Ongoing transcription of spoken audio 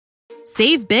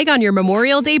Save big on your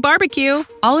Memorial Day barbecue,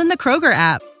 all in the Kroger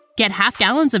app. Get half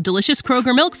gallons of delicious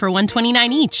Kroger milk for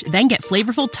 $1.29 each. Then get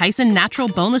flavorful Tyson natural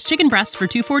boneless chicken breasts for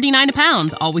 $2.49 a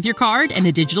pound, all with your card and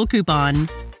a digital coupon.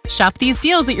 Shop these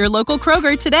deals at your local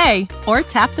Kroger today, or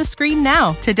tap the screen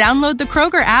now to download the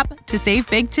Kroger app to save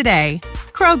big today.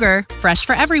 Kroger, fresh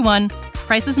for everyone.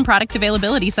 Prices and product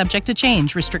availability subject to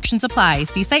change. Restrictions apply.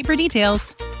 See site for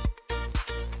details.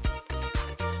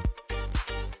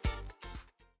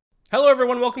 Hello,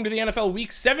 everyone. Welcome to the NFL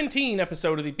Week 17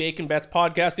 episode of the Bacon Bets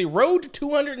podcast. The road to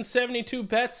 272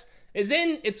 bets is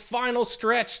in its final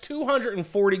stretch.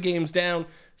 240 games down,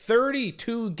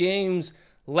 32 games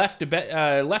left to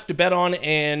bet on,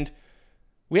 and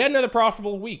we had another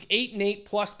profitable week. 8-8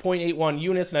 plus 0.81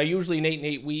 units. Now, usually an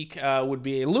 8-8 week would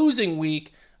be a losing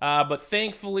week, but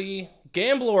thankfully,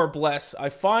 gamble or bless, I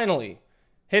finally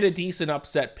hit a decent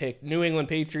upset pick. New England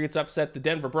Patriots upset the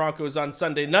Denver Broncos on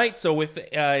Sunday night. So with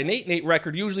an 8-8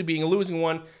 record usually being a losing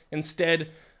one, instead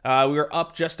we were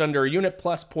up just under a unit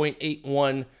plus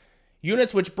 0.81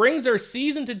 units, which brings our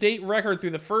season-to-date record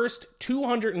through the first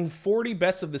 240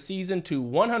 bets of the season to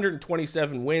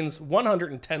 127 wins,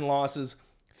 110 losses,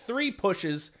 3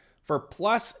 pushes for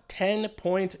plus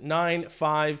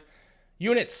 10.95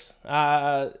 units.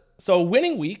 So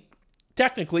winning week.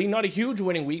 Technically, not a huge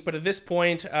winning week, but at this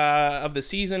point of the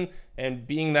season, and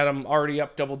being that I'm already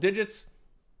up double digits,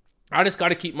 I just got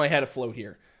to keep my head afloat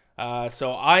here.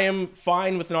 So I am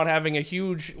fine with not having a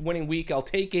huge winning week. I'll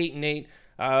take 8-8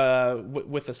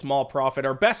 with a small profit.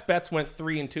 Our best bets went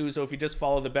 3-2, so if you just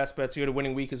follow the best bets, you had a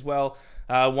winning week as well.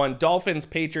 Won Dolphins,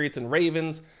 Patriots, and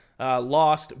Ravens.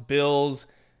 Lost Bills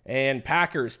and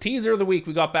Packers. Teaser of the week,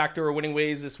 we got back to our winning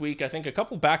ways this week. I think a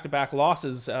couple back-to-back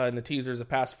losses in the teasers the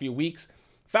past few weeks.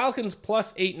 Falcons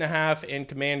plus 8.5 and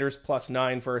Commanders plus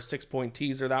 9 for a 6-point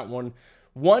teaser. That one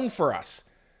won for us.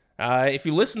 If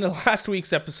you listened to last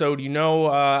week's episode, you know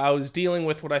I was dealing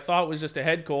with what I thought was just a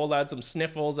head cold. I had some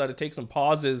sniffles. I had to take some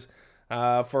pauses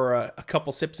for a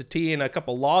couple sips of tea and a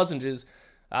couple lozenges.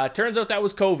 Turns out that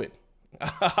was COVID.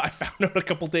 I found out a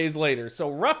couple days later. So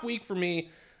rough week for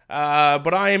me.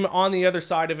 But I am on the other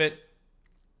side of it.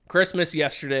 Christmas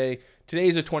yesterday.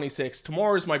 Today's the 26th.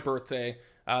 Tomorrow's my birthday.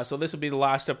 So this will be the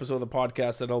last episode of the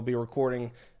podcast that I'll be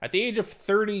recording at the age of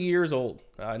 30 years old.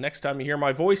 Next time you hear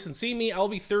my voice and see me, I'll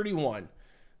be 31.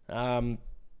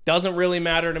 Doesn't really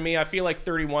matter to me. I feel like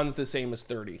 31 is the same as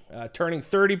 30. Turning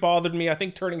 30 bothered me. I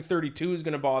think turning 32 is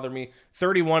going to bother me.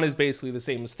 31 is basically the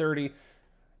same as 30.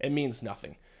 It means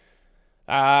nothing.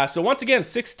 So once again,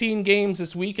 16 games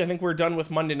this week. I think we're done with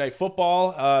Monday Night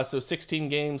Football. So 16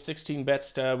 games, 16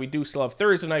 bets. We do still have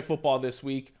Thursday Night Football this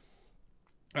week.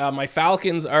 My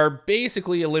Falcons are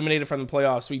basically eliminated from the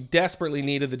playoffs. We desperately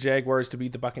needed the Jaguars to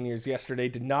beat the Buccaneers yesterday.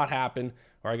 Did not happen,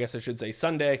 or I guess I should say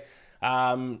Sunday.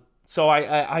 So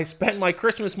I spent my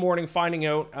Christmas morning finding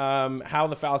out how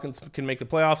the Falcons can make the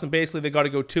playoffs, and basically they got to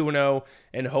go 2-0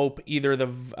 and hope either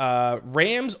the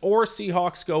Rams or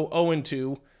Seahawks go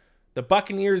 0-2. The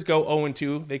Buccaneers go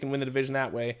 0-2. They can win the division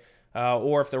that way.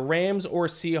 Or if the Rams or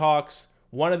Seahawks,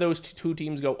 one of those two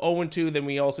teams go 0-2, then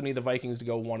we also need the Vikings to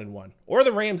go 1-1. Or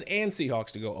the Rams and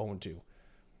Seahawks to go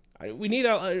 0-2. We need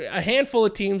a handful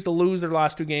of teams to lose their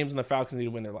last 2 games, and the Falcons need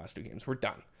to win their last 2 games. We're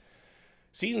done.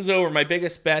 Season's over. My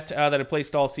biggest bet that I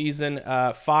placed all season,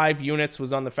 5 units,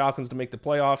 was on the Falcons to make the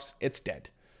playoffs. It's dead.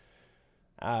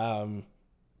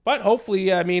 But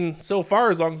hopefully, I mean, so far,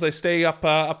 as long as I stay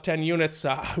up 10 units,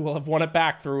 I will have won it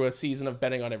back through a season of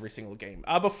betting on every single game.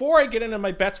 Before I get into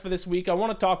my bets for this week, I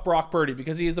want to talk Brock Purdy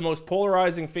because he is the most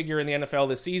polarizing figure in the NFL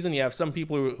this season. You have some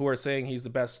people who are saying he's the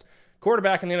best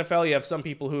quarterback in the NFL. You have some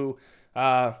people who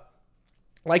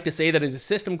like to say that he's a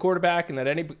system quarterback and that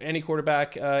any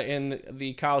quarterback in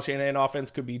the Kyle Shanahan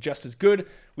offense could be just as good.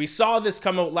 We saw this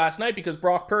come out last night because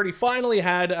Brock Purdy finally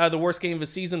had the worst game of the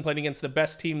season playing against the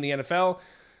best team in the NFL.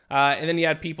 And then you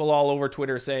had people all over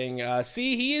Twitter saying,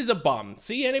 see, he is a bum.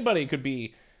 See, anybody could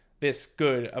be this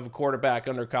good of a quarterback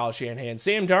under Kyle Shanahan.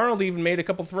 Sam Darnold even made a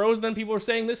couple throws, and then people were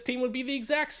saying this team would be the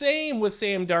exact same with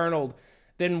Sam Darnold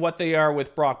than what they are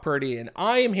with Brock Purdy. And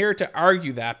I am here to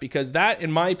argue that because that,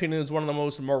 in my opinion, is one of the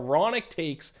most moronic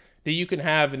takes that you can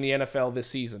have in the NFL this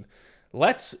season.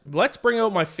 Let's bring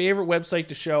out my favorite website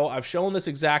to show. I've shown this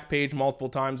exact page multiple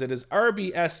times. It is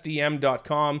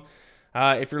rbsdm.com.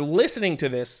 If you're listening to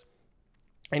this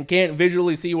and can't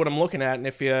visually see what I'm looking at, and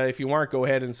if you aren't, go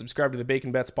ahead and subscribe to the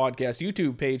Bacon Bets Podcast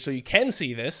YouTube page so you can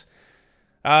see this.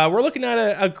 We're looking at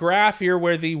a graph here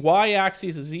where the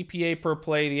y-axis is EPA per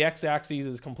play, the x-axis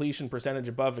is completion percentage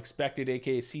above expected,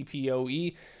 aka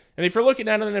CPOE. And if you're looking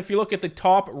at it, and if you look at the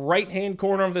top right-hand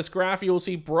corner of this graph, you'll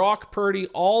see Brock Purdy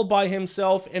all by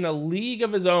himself in a league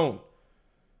of his own.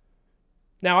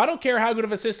 Now, I don't care how good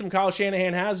of a system Kyle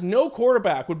Shanahan has. No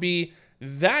quarterback would be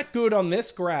that good on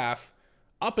this graph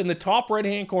up in the top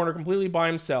right-hand corner completely by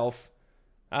himself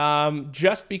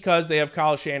just because they have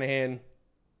Kyle Shanahan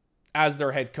as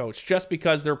their head coach, just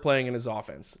because they're playing in his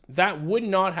offense. That would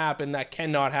not happen. That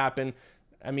cannot happen.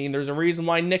 I mean, there's a reason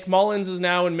why Nick Mullins is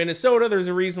now in Minnesota. There's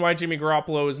a reason why Jimmy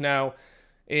Garoppolo is now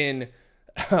in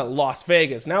Las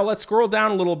Vegas. Now let's scroll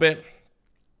down a little bit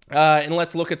and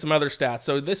let's look at some other stats.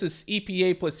 So this is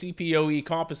EPA plus CPOE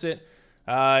composite.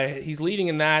 He's leading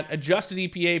in that. Adjusted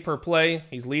EPA per play,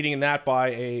 he's leading in that by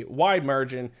a wide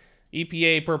margin.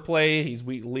 EPA per play, he's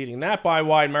leading that by a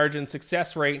wide margin.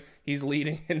 Success rate, he's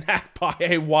leading in that by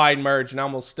a wide margin.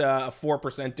 Almost a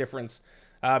 4% difference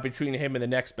between him and the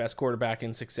next best quarterback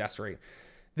in success rate.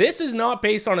 This is not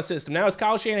based on a system. Now, is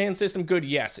Kyle Shanahan's system good?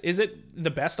 Yes. Is it the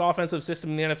best offensive system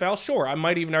in the NFL? Sure. I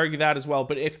might even argue that as well.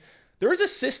 But if there is a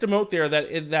system out there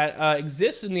that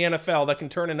exists in the NFL that can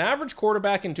turn an average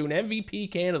quarterback into an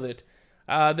MVP candidate,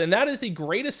 then that is the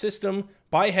greatest system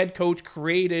by head coach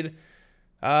created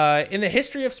in the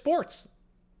history of sports.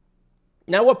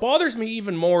 Now, what bothers me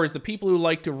even more is the people who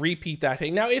like to repeat that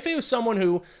thing. Now, if it was someone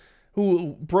who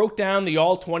broke down the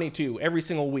all-22 every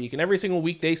single week, and every single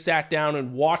week they sat down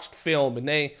and watched film, and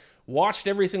they watched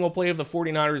every single play of the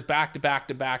 49ers back to back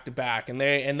to back to back, and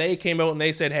they came out and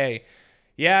they said, hey,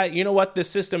 yeah, you know what? This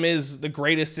system is the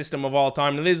greatest system of all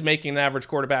time, and it is making an average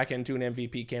quarterback into an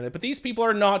MVP candidate. But these people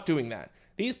are not doing that.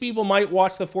 These people might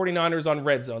watch the 49ers on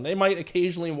Red Zone. They might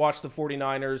occasionally watch the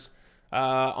 49ers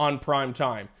on prime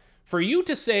time. For you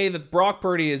to say that Brock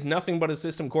Purdy is nothing but a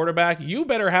system quarterback, you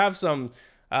better have some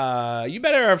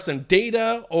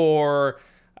data or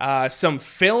some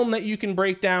film that you can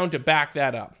break down to back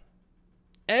that up.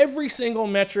 Every single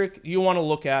metric you want to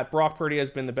look at, Brock Purdy has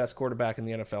been the best quarterback in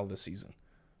the NFL this season.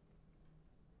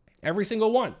 Every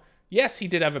single one. Yes, he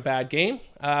did have a bad game.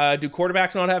 Do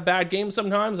quarterbacks not have bad games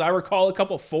sometimes? I recall a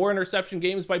couple 4-interception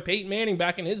games by Peyton Manning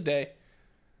back in his day.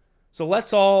 So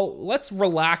let's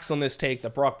relax on this take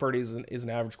that Brock Purdy is an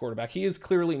average quarterback. He is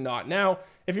clearly not. Now,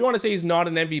 if you want to say he's not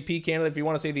an MVP candidate, if you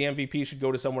want to say the MVP should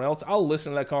go to someone else, I'll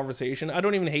listen to that conversation. I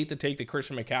don't even hate the take that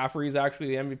Christian McCaffrey is actually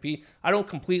the MVP. I don't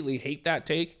completely hate that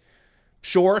take.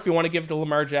 Sure, if you want to give it to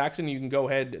Lamar Jackson, you can go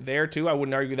ahead there too. I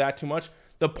wouldn't argue that too much.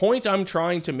 The point I'm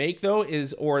trying to make, though,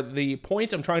 the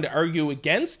point I'm trying to argue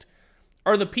against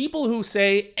are the people who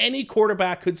say any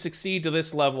quarterback could succeed to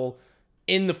this level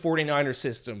in the 49ers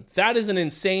system. That is an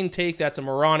insane take. That's a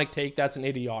moronic take. That's an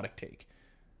idiotic take.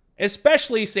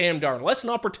 Especially Sam Darnold. Let's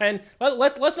not pretend.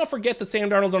 Let's not forget that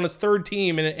Sam Darnold's on his third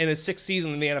team in his sixth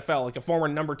season in the NFL, like a former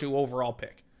number 2 overall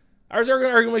pick. I was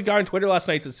arguing with a guy on Twitter last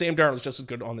night that Sam Darnold's just as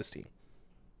good on this team.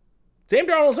 Sam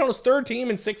Darnold's on his third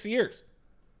team in 6 years.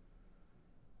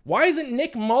 Why isn't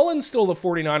Nick Mullins still the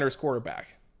 49ers quarterback?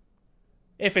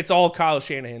 If it's all Kyle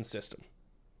Shanahan's system.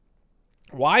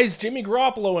 Why is Jimmy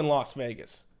Garoppolo in Las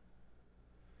Vegas?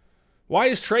 Why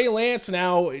is Trey Lance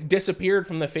now disappeared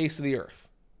from the face of the earth?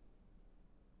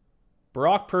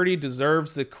 Brock Purdy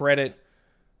deserves the credit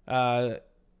that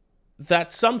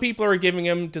some people are giving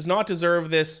him, does not deserve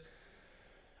this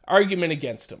argument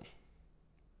against him.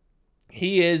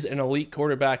 He is an elite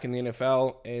quarterback in the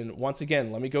NFL, and once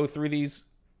again, let me go through these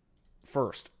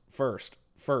first.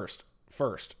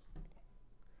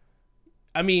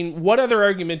 I mean, what other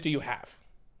argument do you have?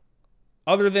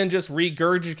 Other than just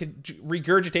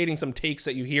regurgitating some takes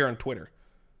that you hear on Twitter.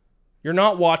 You're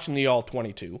not watching the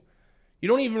all-22. You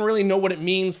don't even really know what it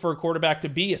means for a quarterback to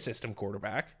be a system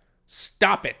quarterback.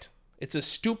 Stop it. It's a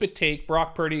stupid take.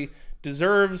 Brock Purdy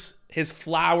deserves his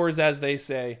flowers, as they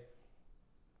say.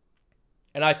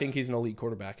 And I think he's an elite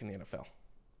quarterback in the NFL.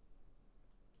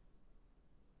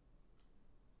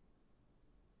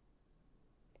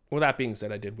 With that being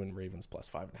said, I did win Ravens plus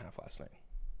 5.5 last night.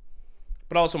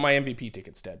 But also my MVP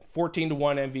ticket's dead. 14-1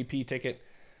 MVP ticket.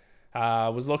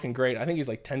 Was looking great. I think he's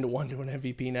like 10-1 to an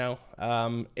MVP now.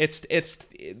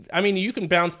 I mean, you can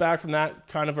bounce back from that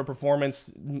kind of a performance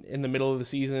in the middle of the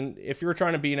season. If you're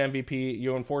trying to be an MVP,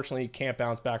 you unfortunately can't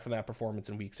bounce back from that performance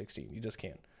in week 16. You just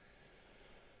can't.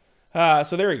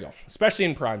 So there you go. Especially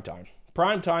in prime time.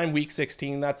 Prime time, week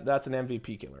 16, that's an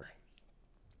MVP killer.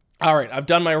 All right, I've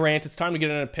done my rant. It's time to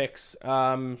get into picks.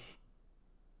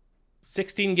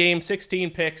 16 games, 16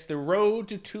 picks. The road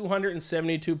to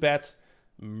 272 bets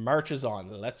marches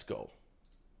on. Let's go.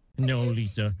 No,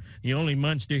 Lisa. The only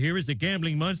monster here is the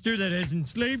gambling monster that has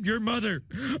enslaved your mother.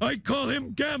 I call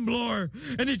him Gamblor,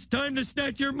 and it's time to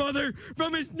snatch your mother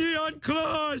from his neon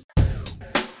claws.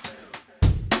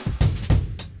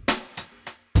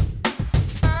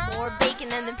 More bacon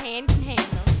than the pan can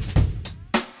handle.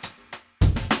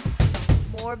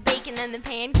 More bacon than the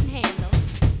pan can handle.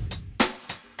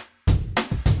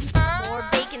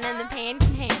 than the pan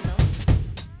can handle.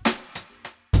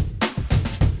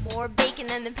 More bacon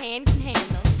than the pan can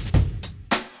handle.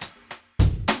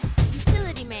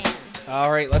 Utility man.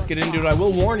 All right, let's get into it. I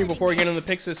will warn you before we get into the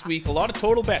picks this week, a lot of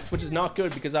total bets, which is not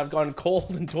good because I've gone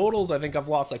cold in totals. I think I've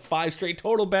lost like 5 straight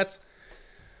total bets.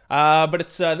 But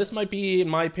it's this might be, in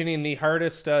my opinion, the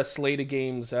hardest slate of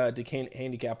games to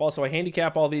handicap. Also, I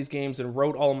handicap all these games and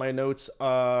wrote all of my notes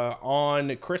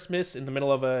on Christmas in the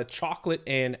middle of a chocolate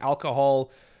and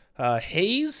alcohol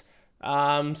haze.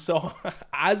 So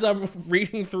as I'm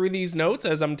reading through these notes,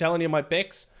 as I'm telling you my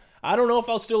picks, I don't know if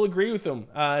I'll still agree with them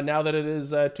now that it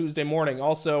is Tuesday morning.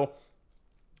 Also,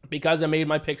 because I made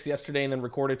my picks yesterday and then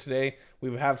recorded today,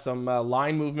 we have some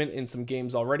line movement in some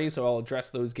games already, so I'll address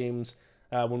those games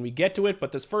when we get to it.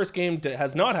 But this first game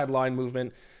has not had line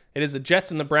movement. It is the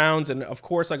Jets and the Browns, and of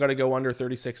course I got to go under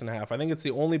 36.5. I think it's the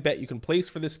only bet you can place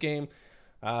for this game.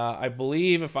 I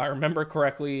believe, if I remember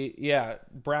correctly,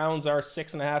 Browns are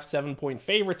 6.5, 7-point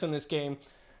favorites in this game.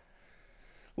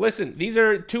 Listen, these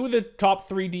are two of the top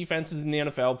 3 defenses in the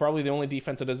NFL. Probably the only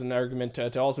defense that has an argument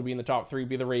to also be in the top 3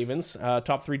 be the Ravens.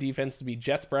 Top 3 defense to be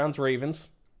Jets, Browns, Ravens.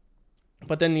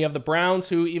 But then you have the Browns,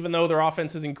 who, even though their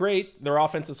offense isn't great, their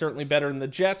offense is certainly better than the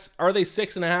Jets. Are they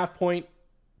 6.5-point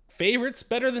favorites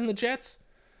better than the Jets?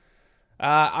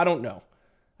 I don't know.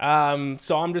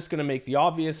 So I'm just going to make the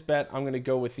obvious bet. I'm going to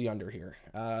go with the under here.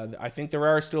 I think there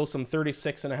are still some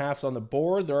 36.5s on the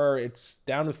board. It's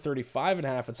down to 35.5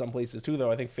 at some places too,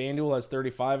 though. I think FanDuel has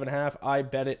 35.5. I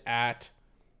bet it at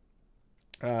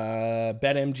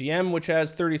BetMGM, which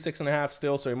has 36.5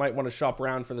 still, so you might want to shop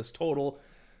around for this total.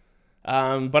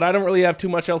 But I don't really have too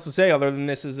much else to say other than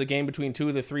this is a game between 2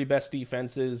 of the 3 best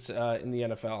defenses in the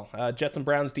NFL. Jets and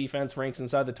Browns defense ranks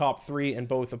inside the top 3 in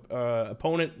both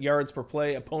opponent yards per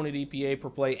play, opponent EPA per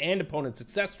play, and opponent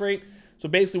success rate. So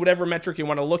basically whatever metric you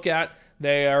want to look at,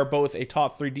 they are both a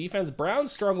top 3 defense.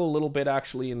 Browns struggle a little bit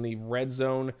actually in the red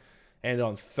zone and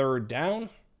on third down.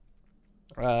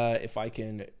 If I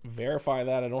can verify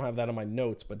that, I don't have that on my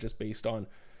notes, but just based on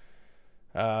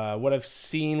what I've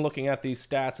seen looking at these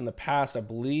stats in the past, I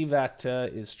believe that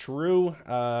is true.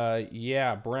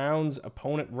 Browns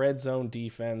opponent red zone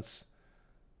defense.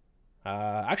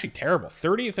 Actually terrible.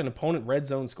 30th in opponent red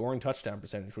zone scoring touchdown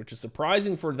percentage, which is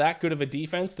surprising for that good of a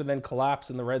defense to then collapse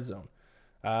in the red zone.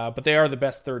 But they are the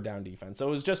best third down defense. So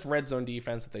it was just red zone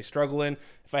defense that they struggle in.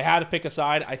 If I had to pick a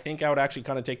side, I think I would actually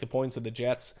kind of take the points of the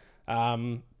Jets.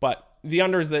 But the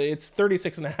under is it's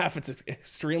 36.5. It's an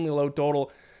extremely low total.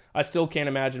 I still can't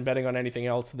imagine betting on anything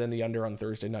else than the under on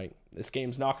Thursday night. This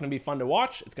game's not going to be fun to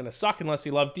watch. It's going to suck unless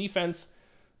you love defense.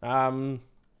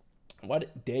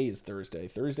 What day is Thursday?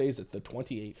 Thursday is at the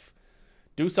 28th.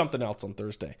 Do something else on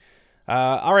Thursday.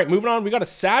 All right, moving on. We got a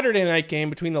Saturday night game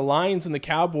between the Lions and the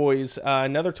Cowboys.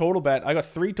 Another total bet. I got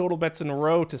 3 total bets in a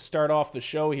row to start off the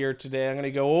show here today. I'm going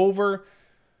to go over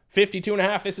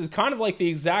 52.5. This is kind of like the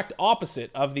exact opposite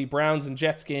of the Browns and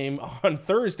Jets game on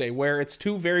Thursday, where it's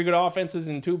 2 very good offenses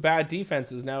and 2 bad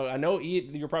defenses. Now, I know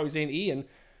you're probably saying, Ian,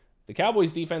 the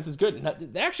Cowboys defense is good.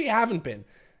 They actually haven't been.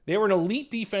 They were an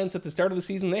elite defense at the start of the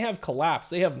season. They have collapsed.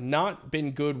 They have not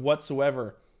been good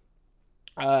whatsoever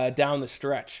down the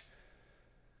stretch.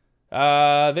 They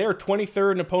are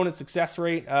 23rd in opponent success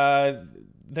rate.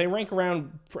 They rank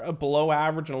around below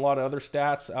average in a lot of other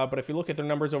stats, but if you look at their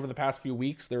numbers over the past few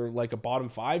weeks, they're like a bottom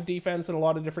 5 defense in a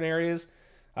lot of different areas.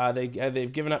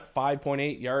 They've given up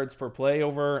 5.8 yards per play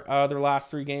over their last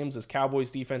 3 games. This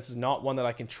Cowboys defense is not one that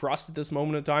I can trust at this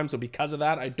moment in time, so because of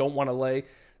that, I don't want to lay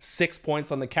 6 points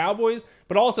on the Cowboys.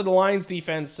 But also the Lions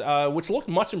defense, which looked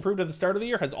much improved at the start of the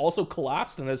year, has also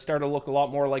collapsed and has started to look a lot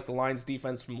more like the Lions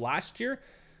defense from last year.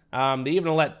 They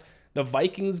even let the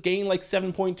Vikings gain like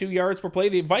 7.2 yards per play.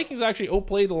 The Vikings actually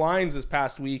outplayed the Lions this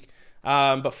past week,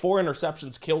 but 4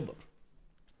 interceptions killed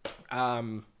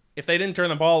them. If they didn't turn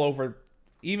the ball over,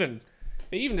 they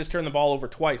even just turned the ball over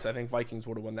twice, I think Vikings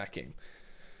would have won that game.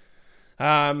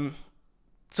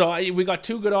 So we got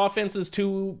 2 good offenses,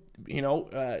 2,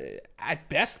 at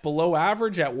best below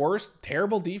average, at worst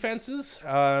terrible defenses.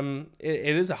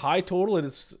 It is a high total.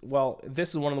 This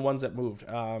is one of the ones that moved.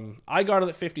 I got it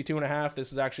at 52.5. This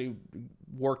has actually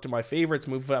worked to my favor. It's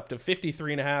moved up to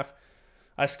 53.5.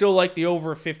 I still like the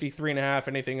over 53.5.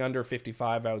 Anything under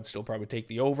 55, I would still probably take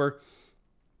the over.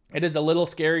 It is a little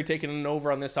scary taking an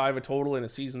over on this side of a total in a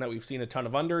season that we've seen a ton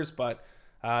of unders, but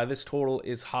this total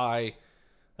is high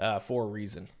for a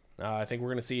reason. I think we're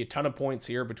going to see a ton of points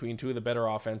here between 2 of the better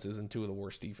offenses and 2 of the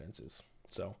worst defenses.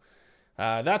 So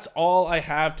that's all I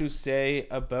have to say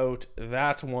about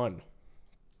that one.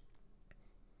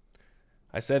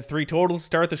 I said 3 totals to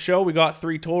start the show. We got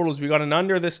 3 totals. We got an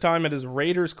under this time. It is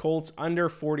Raiders Colts under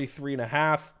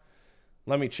 43.5.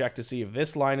 Let me check to see if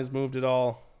this line has moved at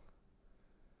all.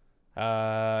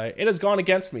 It has gone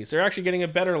against me. So they're actually getting a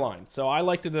better line. So I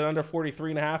liked it at under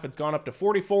 43.5. It's gone up to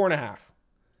 44.5.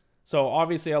 So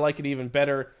obviously I like it even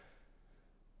better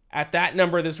at that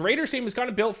number. This Raiders team is kind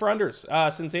of built for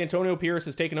unders. Since Antonio Pierce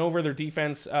has taken over, their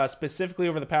defense, specifically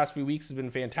over the past few weeks, has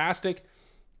been fantastic.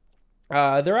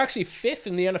 They're actually 5th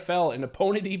in the NFL in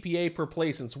opponent EPA per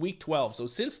play since week 12. So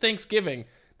since Thanksgiving,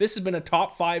 this has been a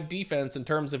top 5 defense in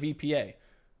terms of EPA,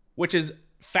 which is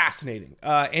fascinating.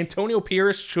 Antonio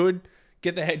Pierce should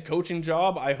get the head coaching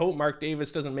job. I hope Mark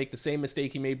Davis doesn't make the same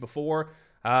mistake he made before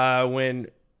when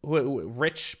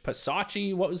Rich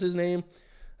Pisacci, what was his name?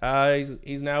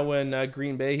 He's now in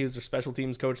Green Bay. He was their special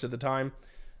teams coach at the time.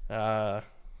 I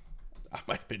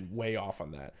might have been way off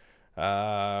on that.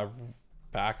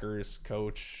 Packers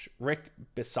coach Rich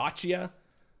Bisaccia.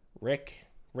 You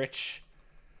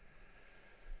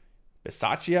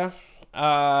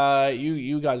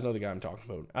guys know the guy I'm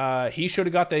talking about. He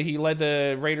led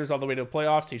the Raiders all the way to the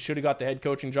playoffs. He should have got the head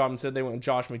coaching job. Instead, they went with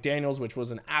Josh McDaniels, which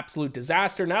was an absolute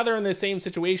disaster. Now they're in the same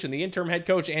situation. The interim head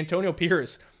coach, Antonio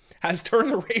Pierce, has turned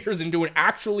the Raiders into an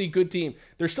actually good team.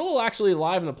 They're still actually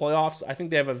alive in the playoffs. I think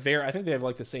they have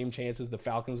like the same chance as the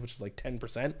Falcons, which is like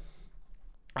 10%.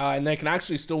 And they can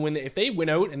actually still win. If they win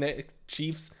out and the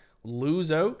Chiefs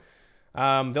lose out,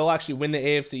 they'll actually win the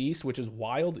AFC East, which is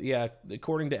wild. Yeah,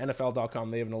 according to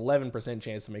NFL.com, they have an 11%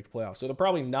 chance to make the playoffs. So they're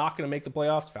probably not going to make the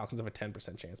playoffs. Falcons have a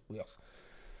 10% chance.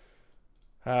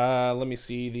 Let me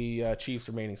see the Chiefs'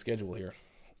 remaining schedule here.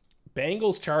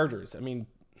 Bengals, Chargers. I mean,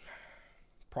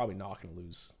 probably not going to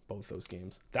lose both those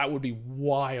games. That would be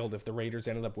wild if the Raiders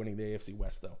ended up winning the AFC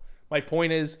West, though. My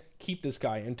point is, keep this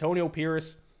guy. Antonio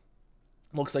Pierce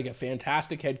looks like a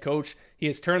fantastic head coach. He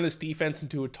has turned this defense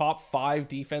into a top 5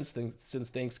 defense since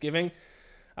Thanksgiving.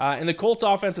 And the Colts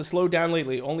offense has slowed down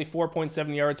lately. Only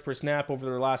 4.7 yards per snap over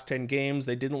their last 10 games.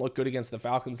 They didn't look good against the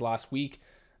Falcons last week.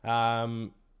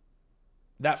 That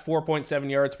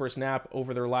 4.7 yards per snap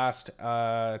over their last,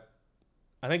 I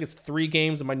think it's 3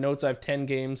 games. In my notes, I have 10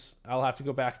 games. I'll have to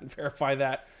go back and verify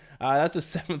that. That's the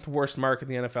 7th worst mark in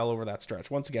the NFL over that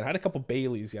stretch. Once again, I had a couple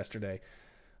Baileys yesterday.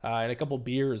 And a couple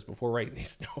beers before writing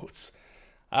these notes.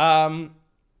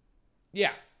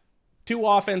 Yeah. 2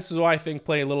 offenses who I think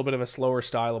play a little bit of a slower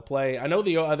style of play. I know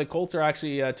the Colts are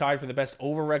actually tied for the best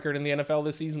over record in the NFL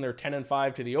this season. They're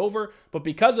 10-5 to the over. But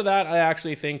because of that, I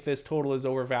actually think this total is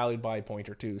overvalued by a point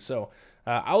or two. So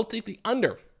I'll take the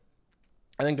under.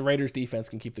 I think the Raiders defense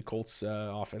can keep the Colts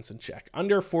offense in check.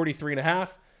 Under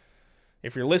 43.5.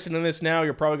 If you're listening to this now,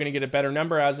 you're probably going to get a better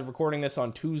number. As of recording this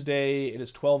on Tuesday, it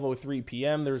is 12:03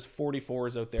 p.m. There's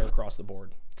 44s out there across the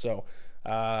board. So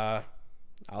I'll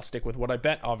stick with what I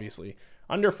bet, obviously.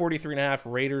 Under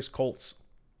 43.5, Raiders, Colts.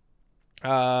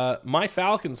 My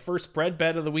Falcons, first spread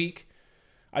bet of the week.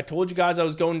 I told you guys I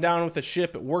was going down with the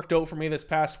ship. It worked out for me this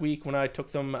past week when I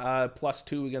took them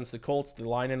 +2 against the Colts. The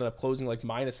line ended up closing like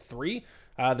 -3.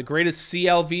 The greatest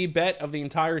CLV bet of the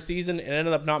entire season. It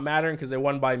ended up not mattering because they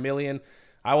won by a million.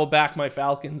 I will back my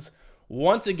Falcons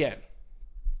once again.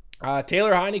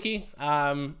 Taylor Heineke,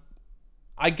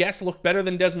 I guess, looked better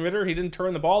than Desmond Ridder. He didn't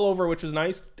turn the ball over, which was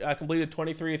nice. Completed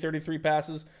 23 of 33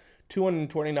 passes,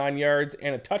 229 yards,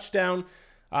 and a touchdown.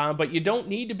 But you don't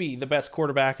need to be the best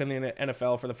quarterback in the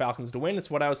NFL for the Falcons to win. It's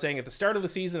what I was saying at the start of the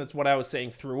season. It's what I was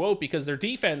saying throughout, because their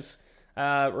defense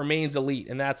remains elite,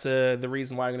 and that's the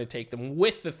reason why I'm going to take them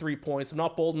with the 3 points. I'm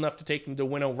not bold enough to take them to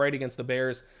win outright against the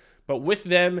Bears, but with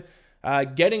them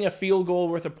getting a field goal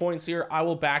worth of points here, I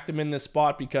will back them in this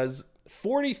spot, because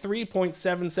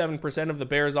 43.77% of the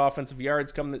Bears' offensive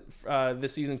yards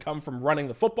this season come from running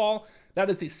the football. That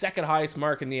is the second highest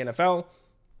mark in the NFL.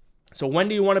 So when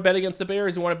do you want to bet against the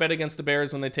Bears? You want to bet against the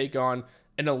Bears when they take on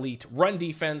an elite run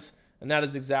defense, and that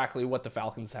is exactly what the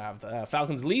Falcons have. The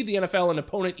Falcons lead the NFL in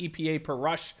opponent EPA per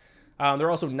rush.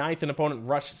 They're also 9th in opponent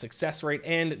rush success rate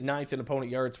and 9th in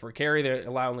opponent yards per carry. They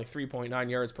allow only 3.9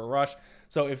 yards per rush.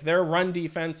 So if their run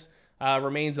defense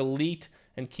remains elite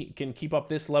and can keep up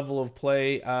this level of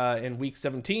play in Week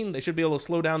 17, they should be able to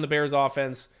slow down the Bears'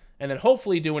 offense and then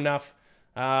hopefully do enough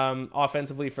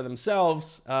offensively for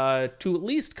themselves to at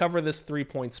least cover this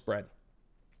 3-point spread.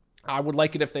 I would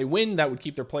like it if they win. That would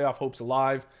keep their playoff hopes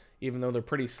alive, even though they're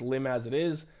pretty slim as it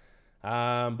is.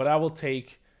 But I will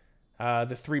take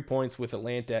the 3 points with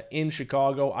Atlanta in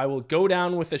Chicago. I will go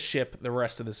down with the ship the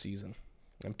rest of the season.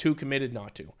 I'm too committed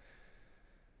not to.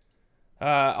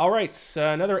 All right,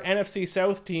 another NFC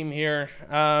South team here.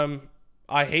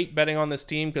 I hate betting on this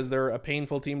team because they're a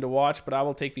painful team to watch, but I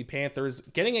will take the Panthers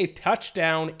getting a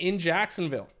touchdown in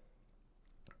Jacksonville.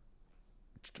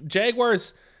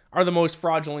 Jaguars are the most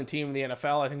fraudulent team in the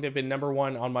NFL. I think they've been number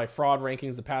one on my fraud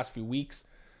rankings the past few weeks.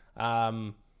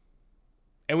 And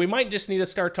we might just need to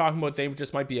start talking about they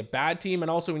just might be a bad team.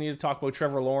 And also we need to talk about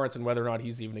Trevor Lawrence and whether or not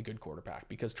he's even a good quarterback.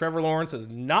 Because Trevor Lawrence has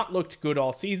not looked good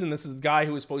all season. This is the guy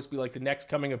who is supposed to be like the next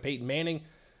coming of Peyton Manning.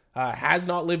 Has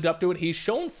not lived up to it. He's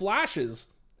shown flashes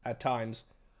at times.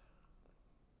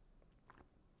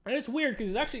 And it's weird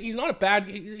because he's not a bad,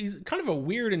 he's kind of a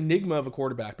weird enigma of a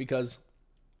quarterback because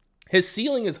his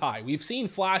ceiling is high. We've seen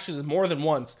flashes more than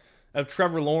once of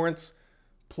Trevor Lawrence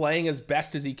playing as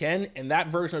best as he can, and that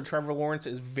version of Trevor Lawrence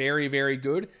is very, very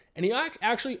good. And he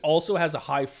actually also has a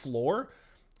high floor.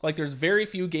 Like, there's very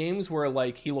few games where,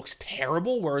 like, he looks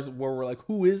terrible, where we're like,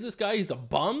 who is this guy? He's a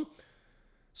bum.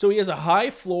 So he has a high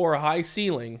floor, a high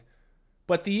ceiling.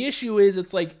 But the issue is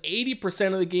it's like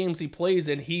 80% of the games he plays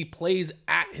in, he plays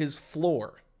at his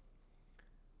floor.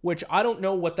 Which I don't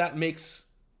know what that makes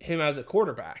him as a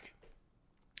quarterback.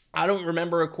 I don't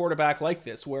remember a quarterback like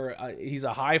this, where he's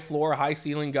a high floor, high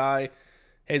ceiling guy.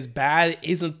 His bad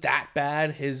isn't that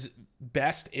bad. His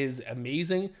best is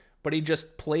amazing. But he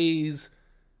just plays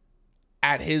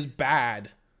at his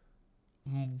bad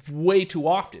way too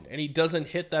often, and he doesn't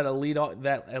hit that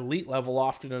elite level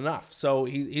often enough. So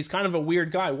he's kind of a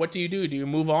weird guy. What do? Do you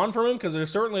move on from him? Because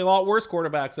there's certainly a lot worse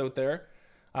quarterbacks out there,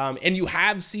 and you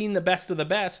have seen the best of the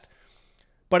best.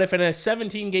 But if in a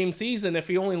 17-game season, if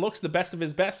he only looks the best of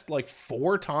his best like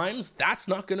 4 times, that's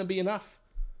not going to be enough.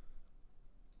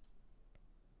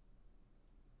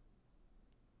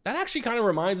 That actually kind of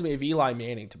reminds me of Eli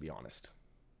Manning, to be honest.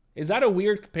 Is that a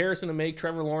weird comparison to make,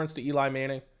 Trevor Lawrence to Eli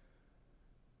Manning?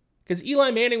 Because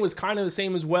Eli Manning was kind of the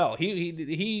same as well.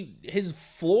 His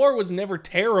floor was never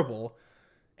terrible,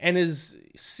 and his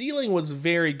ceiling was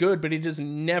very good, but he just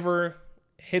never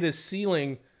hit his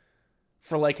ceiling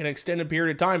for like an extended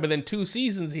period of time. But then 2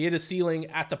 seasons, he hit his ceiling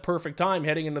at the perfect time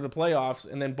heading into the playoffs,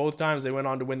 and then both times they went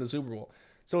on to win the Super Bowl.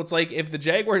 So it's like if the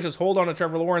Jaguars just hold on to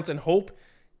Trevor Lawrence and hope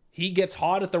he gets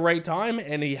hot at the right time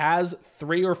and he has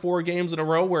 3 or 4 games in a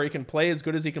row where he can play as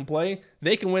good as he can play,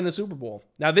 they can win the Super Bowl.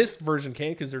 Now this version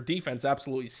can't because their defense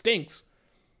absolutely stinks.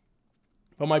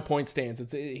 But my point stands.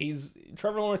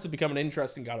 Trevor Lawrence has become an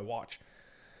interesting guy to watch.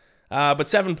 But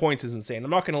 7 points is insane.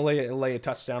 I'm not going to lay a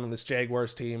touchdown on this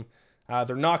Jaguars team.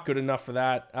 They're not good enough for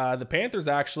that. The Panthers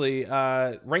actually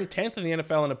ranked 10th in the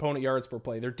NFL in opponent yards per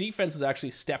play. Their defense has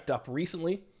actually stepped up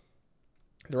recently.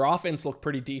 Their offense looked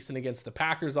pretty decent against the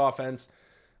Packers offense.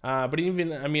 But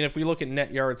if we look at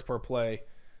net yards per play,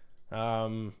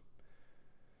 and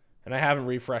I haven't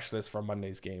refreshed this from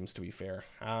Monday's games, to be fair.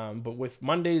 But with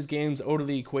Monday's games out of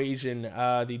the equation,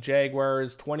 the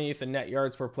Jaguars 20th in net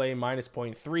yards per play, minus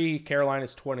 0.3.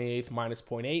 Carolina's 28th, minus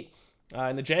 0.8.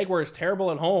 And the Jaguars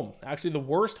terrible at home. Actually, the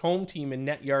worst home team in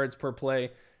net yards per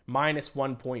play, minus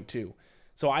 1.2.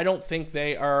 So I don't think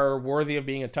they are worthy of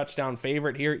being a touchdown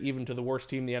favorite here, even to the worst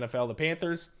team in the NFL, the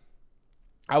Panthers.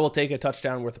 I will take a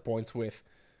touchdown worth of points with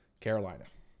Carolina.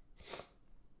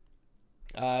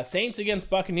 Saints against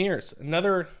Buccaneers.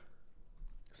 Another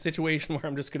situation where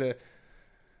I'm just going to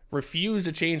refuse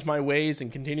to change my ways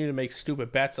and continue to make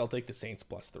stupid bets. I'll take the Saints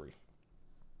plus 3.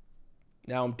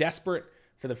 Now I'm desperate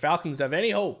for the Falcons to have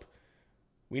any hope.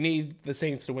 We need the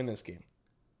Saints to win this game.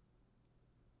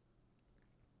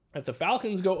 If the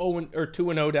Falcons go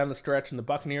 2-0 down the stretch and the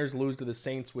Buccaneers lose to the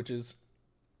Saints, which is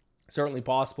certainly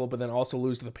possible, but then also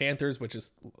lose to the Panthers, which is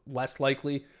less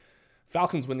likely,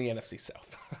 Falcons win the NFC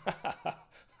South.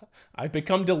 I've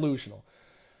become delusional.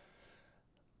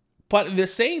 But the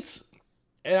Saints,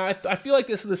 and I feel like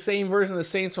this is the same version of the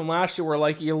Saints from last year, where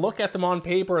like you look at them on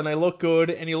paper and they look good,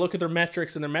 and you look at their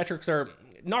metrics and their metrics are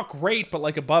not great, but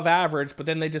like above average, but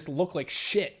then they just look like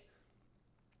shit.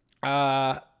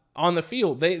 On the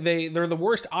field, they're the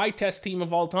worst eye test team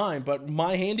of all time, but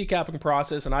my handicapping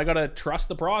process, and I gotta trust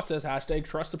the process,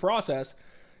 #trust the process,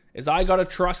 is I gotta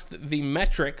trust the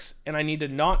metrics, and I need to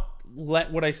not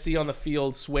let what I see on the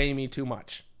field sway me too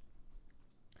much.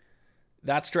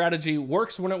 That strategy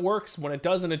works when it works. When it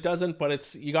doesn't,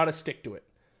 but you gotta stick to it.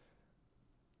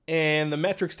 And the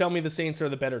metrics tell me the Saints are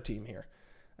the better team here.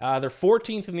 They're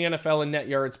 14th in the NFL in net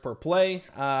yards per play.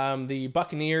 The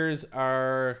Buccaneers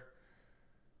are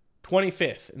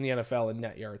 25th in the NFL in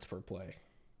net yards per play.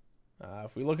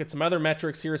 If we look at some other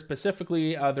metrics here,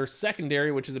 specifically their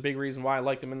secondary, which is a big reason why I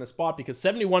like them in this spot, because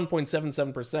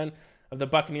 71.77% of the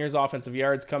Buccaneers' offensive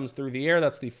yards comes through the air.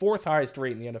 That's the 4th highest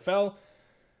rate in the NFL.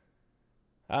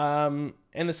 And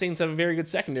the Saints have a very good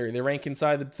secondary. They rank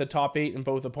inside the top 8 in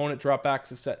both opponent dropback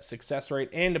success rate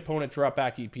and opponent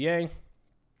dropback EPA.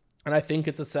 And I think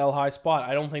it's a sell high spot.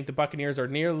 I don't think the Buccaneers are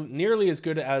nearly as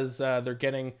good as they're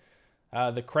getting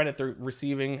the credit they're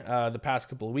receiving the past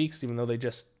couple of weeks, even though they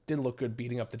just did look good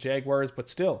beating up the Jaguars. But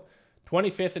still,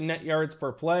 25th in net yards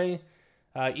per play.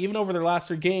 Even over their last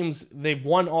 3 games, they've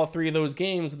won all 3 of those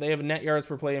games. They have a net yards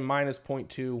per play in minus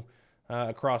 0.2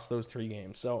 across those 3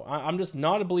 games. So I'm just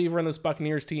not a believer in this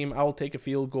Buccaneers team. I will take a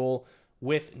field goal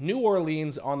with New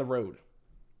Orleans on the road.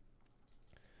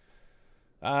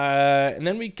 And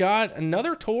then we got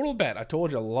another total bet. I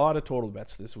told you a lot of total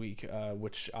bets this week,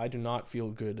 which I do not feel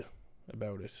good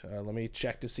about it. Let me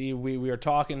check to see. We are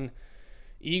talking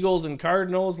Eagles and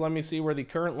Cardinals. Let me see where the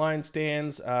current line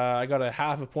stands. I got a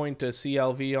half a point to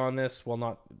CLV on this.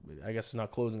 Well, I guess it's not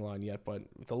closing line yet, but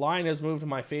the line has moved in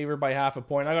my favor by half a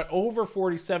point. I got over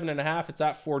 47.5. It's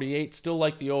at 48. Still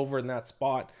like the over in that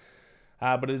spot.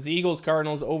 But it's Eagles,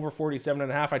 Cardinals, over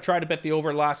 47.5. I tried to bet the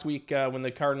over last week when the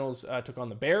Cardinals took on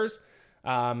the Bears.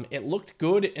 It looked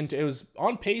good, and it was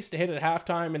on pace to hit at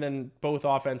halftime, and then both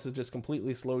offenses just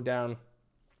completely slowed down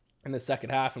in the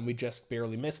second half, and we just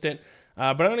barely missed it. But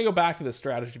I'm going to go back to the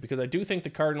strategy because I do think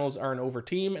the Cardinals are an over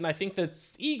team, and I think the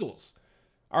Eagles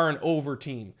are an over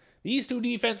team. These 2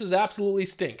 defenses absolutely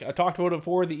stink. I talked about it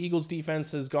before. The Eagles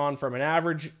defense has gone from an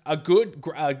average,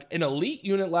 an elite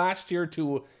unit last year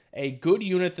to a good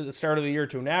unit at the start of the year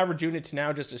to an average unit to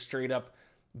now just a straight up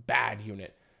bad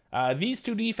unit. These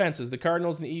 2 defenses, the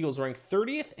Cardinals and the Eagles, rank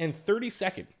 30th and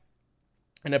 32nd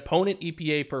in opponent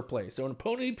EPA per play. So in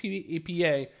opponent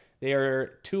EPA, they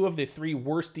are 2 of the 3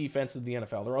 worst defenses in the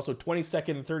NFL. They're also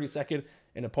 22nd and 32nd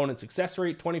in opponent success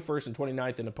rate, 21st and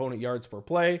 29th in opponent yards per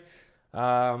play.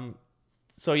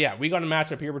 So yeah, we got a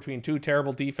matchup here between 2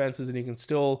 terrible defenses, and you can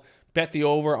still bet the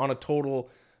over on a total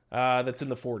that's in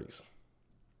the 40s.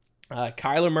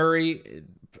 Kyler Murray,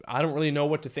 I don't really know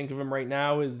what to think of him right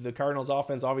now. The Cardinals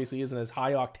offense obviously isn't as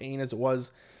high octane as it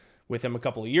was with him a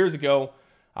couple of years ago.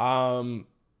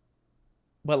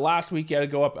 But last week he had to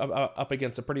go up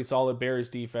against a pretty solid Bears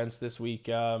defense. This week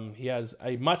he has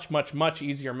a much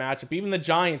easier matchup. Even the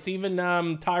Giants,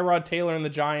 Tyrod Taylor and the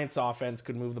Giants offense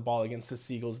could move the ball against this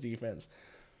Eagles defense.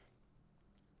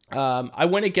 I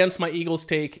went against my Eagles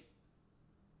take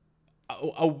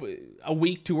a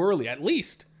week too early, at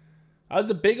least. I was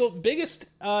the biggest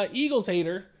Eagles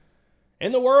hater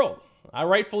in the world. I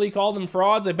rightfully called them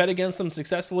frauds. I bet against them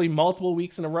successfully multiple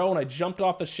weeks in a row, and I jumped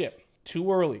off the ship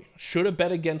too early. Should have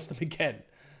bet against them again.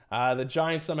 The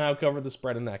Giants somehow covered the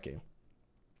spread in that game.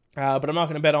 But I'm not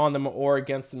going to bet on them or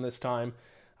against them this time.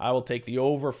 I will take the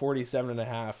over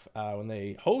 47.5 when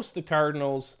they host the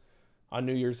Cardinals on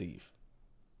New Year's Eve.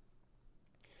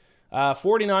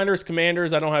 49ers,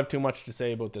 Commanders, I don't have too much to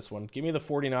say about this one. Give me the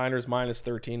 49ers minus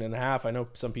 13.5. I know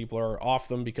some people are off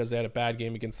them because they had a bad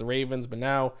game against the Ravens, but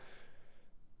now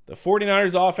the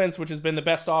 49ers offense, which has been the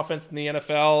best offense in the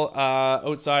NFL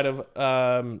outside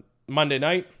of Monday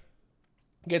night,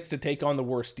 gets to take on the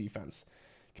worst defense.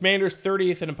 Commanders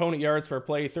 30th in opponent yards per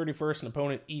play, 31st in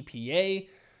opponent EPA.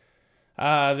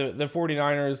 The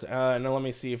 49ers, and let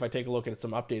me see if I take a look at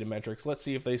some updated metrics. Let's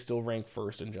see if they still rank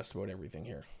first in just about everything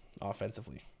here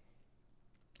offensively.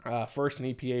 First in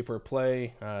EPA per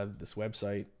play. This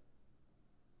website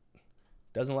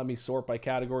doesn't let me sort by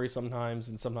category sometimes,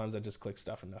 and sometimes I just click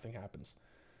stuff and nothing happens.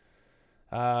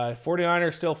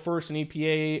 49ers still first in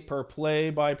EPA per play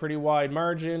by a pretty wide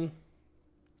margin.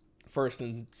 First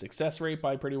in success rate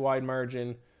by a pretty wide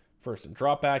margin. First in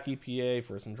dropback EPA.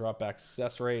 First in dropback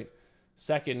success rate.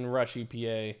 Second in rush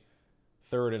EPA.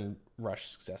 Third in rush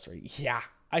success rate. Yeah,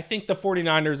 I think the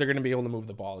 49ers are going to be able to move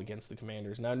the ball against the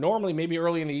Commanders. Now, normally, maybe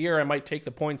early in the year, I might take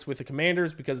the points with the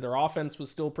Commanders because their offense was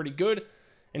still pretty good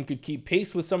and could keep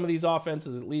pace with some of these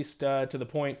offenses, at least to the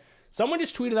point. Someone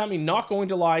just tweeted at me, not going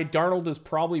to lie, Darnold is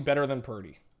probably better than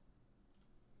Purdy.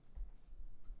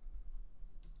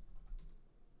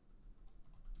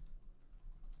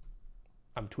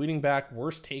 I'm tweeting back,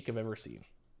 worst take I've ever seen.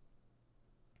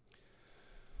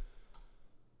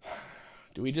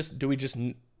 Do we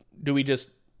just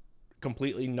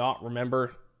completely not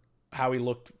remember how he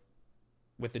looked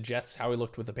with the Jets, how he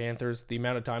looked with the Panthers, the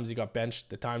amount of times he got benched,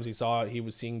 the times he saw he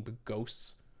was seeing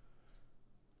ghosts?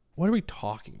 What are we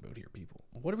talking about here, people?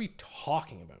 What are we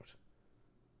talking about?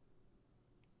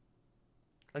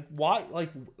 Why?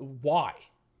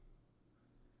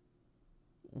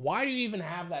 Why do you even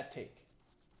have that take?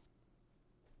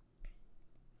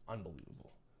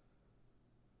 Unbelievable.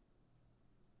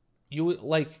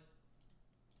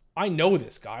 I know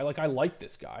this guy. I like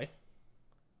this guy.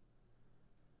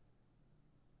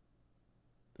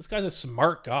 This guy's a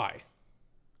smart guy.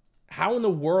 How in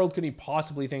the world could he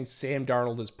possibly think Sam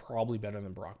Darnold is probably better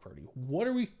than Brock Purdy? What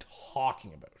are we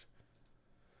talking about?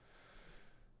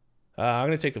 I'm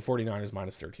going to take the 49ers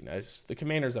minus 13. The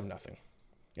Commanders have nothing.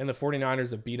 And the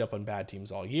 49ers have beat up on bad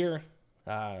teams all year.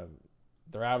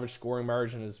 Their average scoring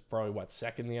margin is probably,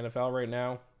 second in the NFL right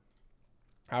now?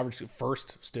 Average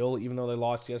first still, even though they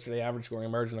lost yesterday. Average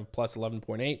scoring margin of plus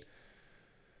 11.8.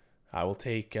 I will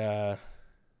take the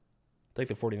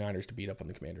 49ers to beat up on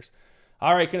the Commanders.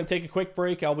 All right, going to take a quick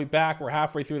break. I'll be back. We're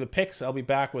halfway through the picks. I'll be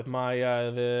back with my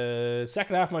the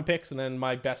second half of my picks and then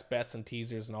my best bets and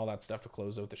teasers and all that stuff to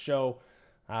close out the show.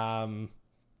 Yeah,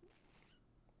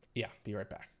 be right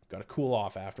back. Got to cool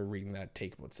off after reading that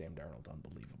take about Sam Darnold.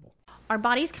 Unbelievable. Our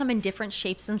bodies come in different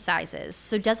shapes and sizes,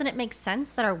 so doesn't it make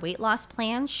sense that our weight loss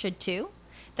plans should too?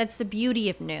 That's the beauty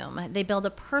of Noom. They build a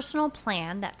personal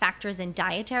plan that factors in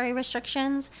dietary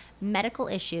restrictions, medical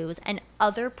issues, and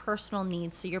other personal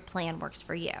needs so your plan works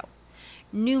for you.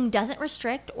 Noom doesn't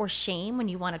restrict or shame when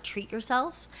you want to treat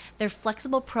yourself. Their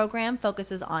flexible program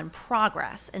focuses on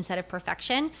progress instead of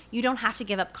perfection. You don't have to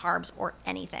give up carbs or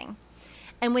anything.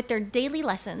 And with their daily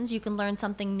lessons, you can learn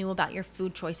something new about your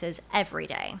food choices every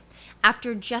day.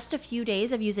 After just a few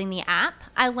days of using the app,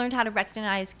 I learned how to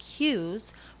recognize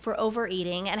cues for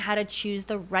overeating and how to choose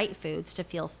the right foods to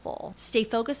feel full. Stay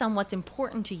focused on what's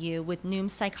important to you with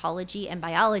Noom's psychology and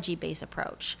biology-based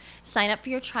approach. Sign up for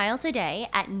your trial today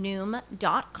at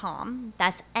Noom.com.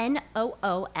 That's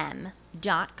Noom.com.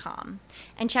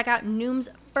 And check out Noom's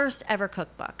first ever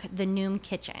cookbook, The Noom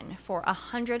Kitchen, for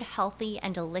 100 healthy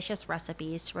and delicious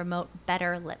recipes to promote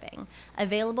better living.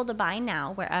 Available to buy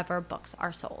now wherever books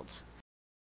are sold.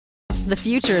 The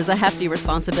future is a hefty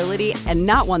responsibility and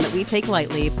not one that we take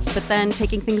lightly. But then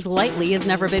taking things lightly has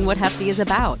never been what Hefty is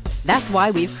about. That's why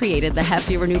we've created the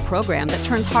Hefty Renew program that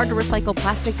turns hard to recycle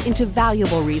plastics into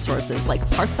valuable resources like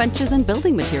park benches and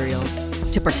building materials.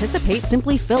 To participate,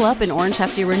 simply fill up an orange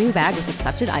Hefty Renew bag with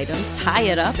accepted items, tie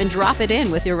it up, and drop it in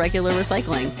with your regular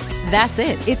recycling. That's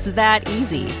it. It's that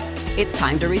easy. It's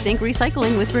time to rethink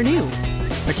recycling with Renew.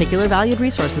 Particular valued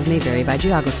resources may vary by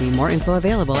geography. More info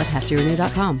available at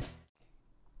heftyrenew.com.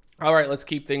 All right, let's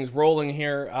keep things rolling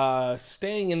here.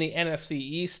 Staying in the NFC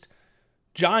East,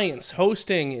 Giants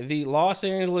hosting the Los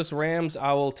Angeles Rams.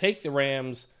 I will take the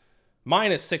Rams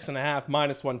minus 6.5,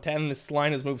 minus 110. This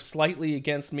line has moved slightly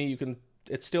against me.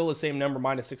 It's still the same number,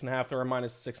 minus 6.5. There are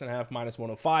minus 6.5, minus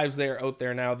 105s there out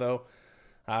there now, though.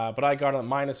 But I got it at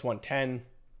minus 110.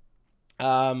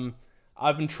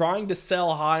 I've been trying to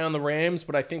sell high on the Rams,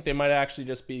 but I think they might actually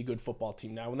just be a good football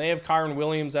team now. When they have Kyren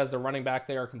Williams as their running back,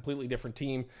 they are a completely different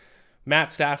team.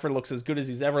 Matt Stafford looks as good as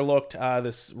he's ever looked.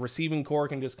 This receiving core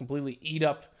can just completely eat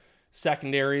up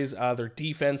secondaries. Their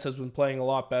defense has been playing a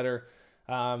lot better.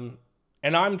 And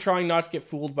I'm trying not to get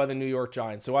fooled by the New York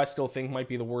Giants, so I still think might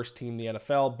be the worst team in the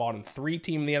NFL. Bottom 3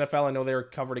 team in the NFL. I know they were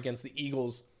covered against the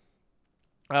Eagles.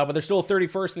 But they're still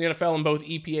 31st in the NFL in both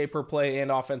EPA per play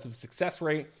and offensive success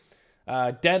rate.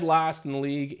 Dead last in the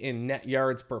league in net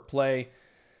yards per play.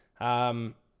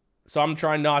 So I'm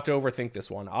trying not to overthink this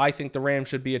one. I think the Rams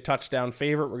should be a touchdown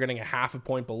favorite. We're getting a half a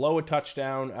point below a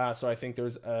touchdown. So I think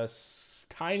there's a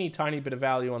tiny bit of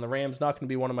value on the Rams. Not going to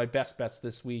be one of my best bets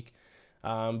this week.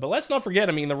 But let's not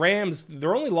forget, the Rams,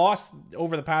 their only loss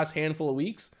over the past handful of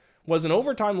weeks was an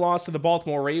overtime loss to the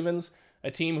Baltimore Ravens,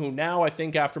 a team who now I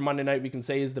think after Monday night we can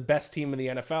say is the best team in the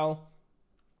NFL.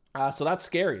 So that's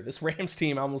scary. This Rams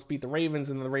team almost beat the Ravens,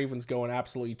 and the Ravens go and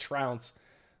absolutely trounce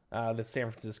the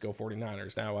San Francisco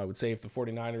 49ers. Now, I would say if the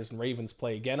 49ers and Ravens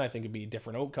play again, I think it'd be a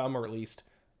different outcome, or at least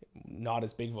not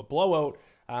as big of a blowout.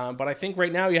 But I think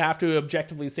right now you have to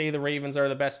objectively say the Ravens are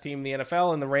the best team in the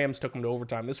NFL, and the Rams took them to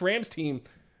overtime. This Rams team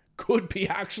could be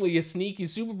actually a sneaky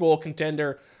Super Bowl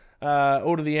contender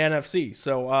out of the NFC.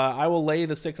 So I will lay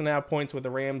the 6.5 points with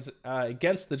the Rams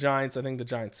against the Giants. I think the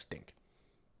Giants stink.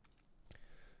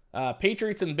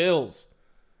 Patriots and Bills.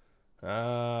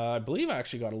 I believe I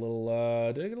actually got a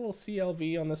little, did I get a little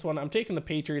CLV on this one? I'm taking the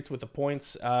Patriots with the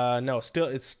points. No, still,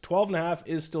 it's 12.5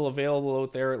 is still available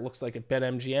out there. It looks like at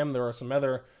BetMGM. There are some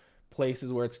other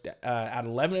places where it's at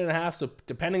 11.5. So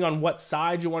depending on what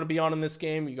side you want to be on in this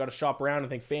game, you got to shop around. I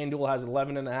think FanDuel has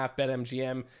 11.5.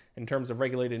 BetMGM, in terms of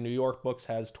regulated New York books,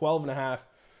 has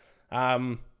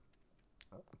 12.5.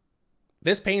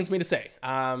 This pains me to say,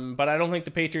 but I don't think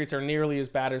the Patriots are nearly as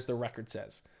bad as their record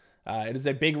says. It is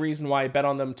a big reason why I bet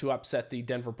on them to upset the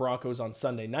Denver Broncos on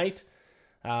Sunday night.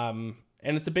 And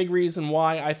it's the big reason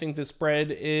why I think the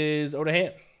spread is out of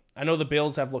hand. I know the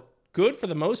Bills have looked good for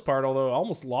the most part, although I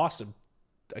almost lost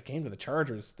a game to the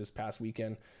Chargers this past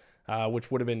weekend, which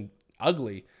would have been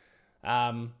ugly.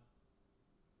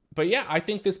 But yeah, I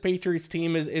think this Patriots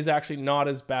team is actually not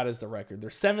as bad as the record. They're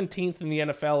 17th in the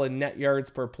NFL in net yards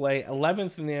per play,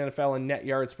 11th in the NFL in net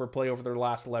yards per play over their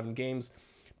last 11 games.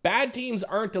 Bad teams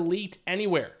aren't elite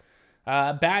anywhere.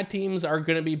 Bad teams are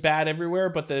going to be bad everywhere,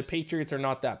 but the Patriots are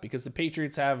not that, because the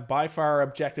Patriots have by far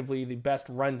objectively the best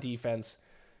run defense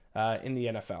in the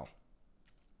NFL.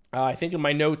 I think in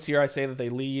my notes here I say that they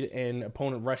lead in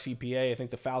opponent rush EPA. I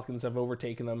think the Falcons have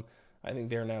overtaken them. I think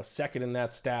they're now second in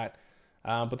that stat.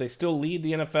 But they still lead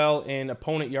the NFL in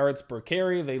opponent yards per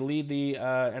carry. They lead the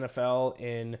NFL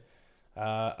in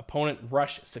opponent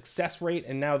rush success rate,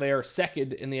 and now they are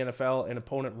second in the NFL in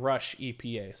opponent rush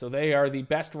EPA. So they are the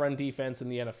best run defense in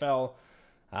the NFL.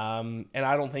 And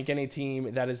I don't think any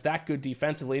team that is that good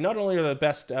defensively, not only are the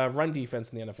best run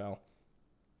defense in the NFL,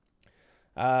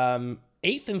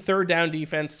 8th and third down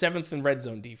defense, 7th in red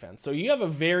zone defense. So you have a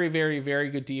very, very, very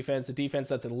good defense, a defense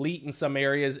that's elite in some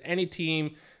areas. Any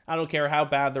team, I don't care how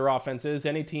bad their offense is,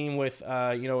 any team with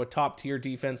a top tier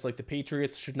defense like the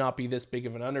Patriots should not be this big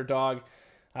of an underdog.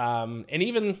 And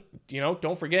even,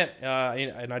 don't forget,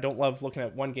 and I don't love looking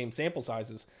at one game sample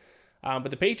sizes, but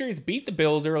the Patriots beat the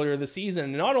Bills earlier this season.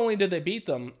 And not only did they beat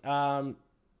them,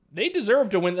 they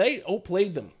deserved to win. They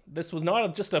outplayed them. This was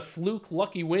not just a fluke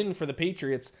lucky win for the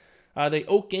Patriots. They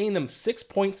outgained them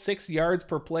 6.6 yards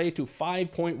per play to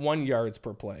 5.1 yards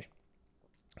per play.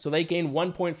 So they gained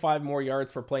 1.5 more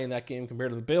yards per play in that game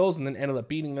compared to the Bills, and then ended up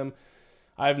beating them.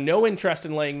 I have no interest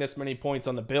in laying this many points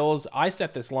on the Bills. I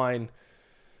set this line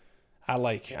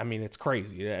it's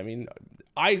crazy.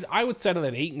 I would set it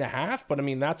at 8.5,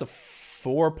 but that's a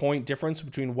 4-point difference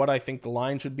between what I think the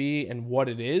line should be and what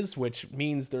it is, which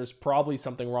means there's probably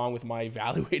something wrong with my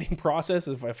evaluating process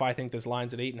if I think this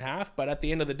line's at 8.5. But at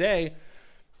the end of the day,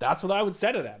 that's what I would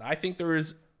set it at. I think there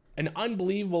is an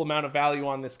unbelievable amount of value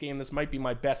on this game. This might be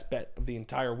my best bet of the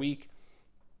entire week.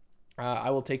 I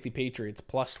will take the Patriots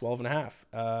plus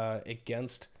 12.5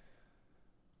 against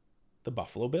the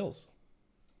Buffalo Bills.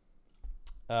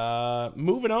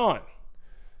 Moving on.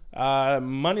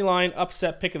 Moneyline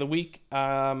upset pick of the week.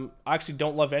 I actually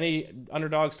don't love any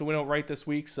underdogs to win outright this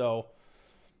week, so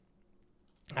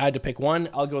I had to pick one.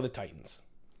 I'll go with the Titans.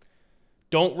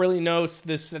 Don't really know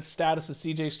this status of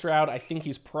CJ Stroud. I think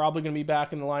he's probably going to be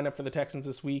back in the lineup for the Texans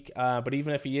this week, but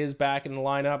even if he is back in the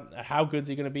lineup, how good is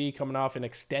he going to be coming off an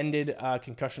extended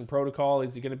concussion protocol?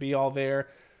 Is he going to be all there?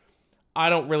 I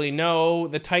don't really know.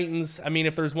 The Titans,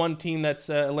 if there's one team that's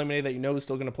eliminated that is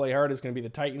still going to play hard, it's going to be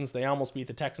the Titans. They almost beat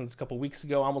the Texans a couple weeks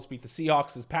ago, almost beat the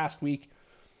Seahawks this past week.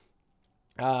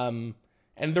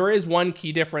 And there is one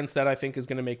key difference that I think is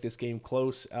going to make this game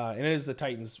close, and it is the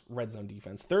Titans' red zone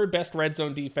defense. Third best red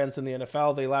zone defense in the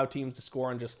NFL. They allow teams to score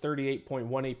on just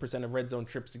 38.18% of red zone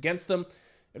trips against them.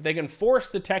 If they can force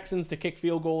the Texans to kick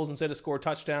field goals instead of score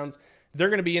touchdowns, they're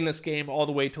going to be in this game all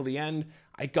the way till the end.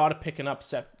 I got to pick an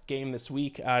upset game this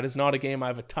week. It is not a game I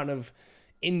have a ton of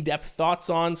in-depth thoughts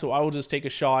on, so I will just take a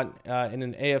shot in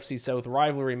an AFC South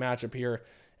rivalry matchup here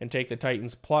and take the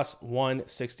Titans plus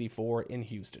 164 in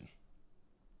Houston.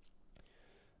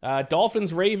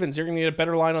 Dolphins-Ravens, you're going to get a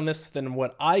better line on this than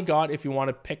what I got if you want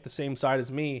to pick the same side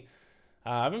as me.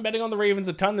 I've been betting on the Ravens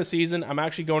a ton this season. I'm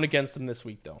actually going against them this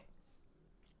week, though.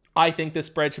 I think this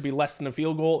spread should be less than a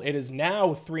field goal. It is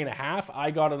now 3.5.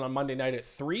 I got it on Monday night at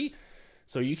 3.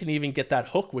 So you can even get that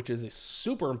hook, which is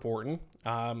super important.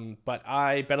 But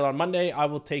I bet it on Monday. I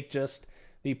will take just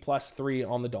the plus 3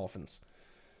 on the Dolphins.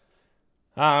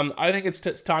 I think it's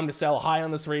time to sell high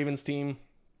on this Ravens team.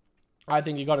 I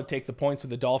think you got to take the points with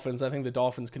the Dolphins. I think the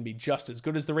Dolphins can be just as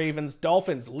good as the Ravens.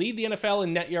 Dolphins lead the NFL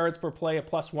in net yards per play at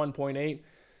plus 1.8.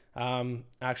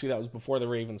 Actually, that was before the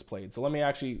Ravens played. So let me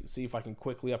actually see if I can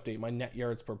quickly update my net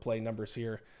yards per play numbers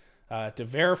here to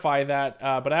verify that.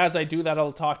 But as I do that,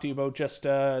 I'll talk to you about just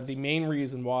the main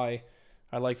reason why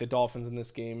I like the Dolphins in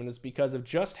this game. And it's because of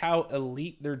just how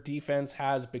elite their defense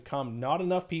has become. Not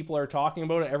enough people are talking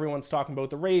about it. Everyone's talking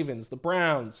about the Ravens, the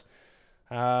Browns,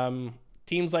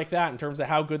 teams like that in terms of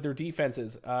how good their defense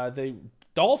is. The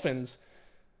Dolphins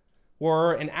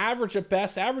were an average at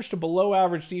best, average to below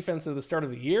average defense at the start of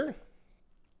the year.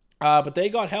 But they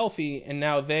got healthy, and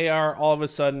now they are all of a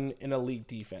sudden an elite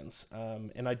defense.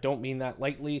 And I don't mean that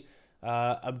lightly,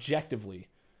 objectively.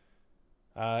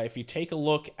 If you take a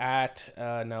look at,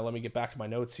 now let me get back to my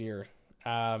notes here.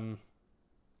 EPA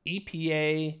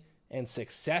and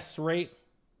success rate,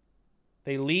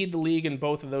 they lead the league in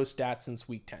both of those stats since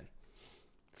week 10.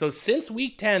 So since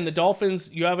week 10, the Dolphins,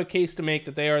 you have a case to make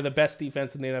that they are the best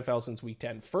defense in the NFL since week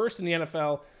 10. First in the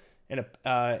NFL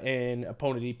in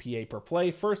opponent EPA per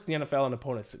play. First in the NFL in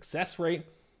opponent success rate.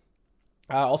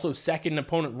 Also second in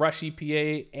opponent rush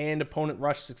EPA and opponent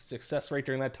rush success rate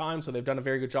during that time. So they've done a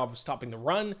very good job of stopping the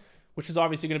run, which is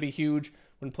obviously going to be huge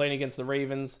when playing against the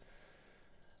Ravens.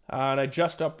 And I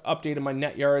just updated my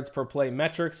net yards per play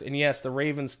metrics. And yes, the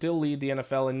Ravens still lead the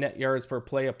NFL in net yards per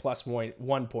play at plus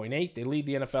 1.8. They lead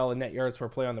the NFL in net yards per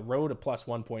play on the road at plus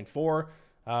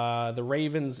 1.4. The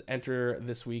Ravens enter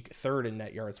this week third in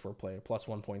net yards per play at plus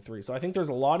 1.3. So I think there's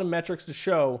a lot of metrics to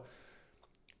show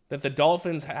that the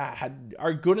Dolphins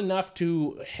are good enough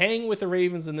to hang with the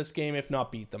Ravens in this game, if not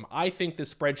beat them. I think this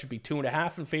spread should be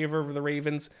 2.5 in favor of the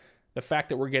Ravens. The fact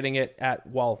that we're getting it at,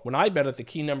 well, when I bet at the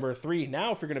key number 3,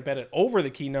 now if you're going to bet it over the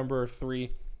key number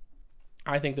 3,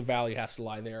 I think the value has to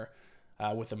lie there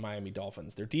with the Miami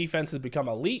Dolphins. Their defense has become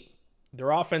elite.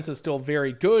 Their offense is still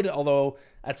very good, although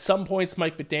at some points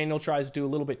Mike McDaniel tries to do a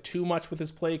little bit too much with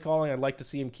his play calling. I'd like to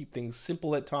see him keep things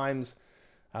simple at times.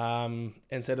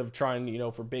 Instead of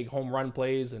trying, for big home run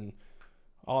plays and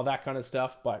all that kind of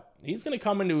stuff. But he's going to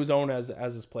come into his own as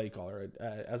his play caller,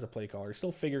 as a play caller. He's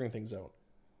still figuring things out.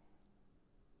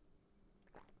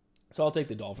 So I'll take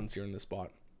the Dolphins here in this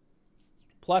spot.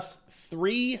 Plus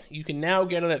 3, you can now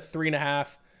get it at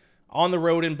 3.5 on the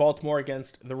road in Baltimore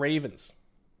against the Ravens.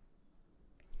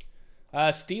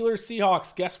 Steelers,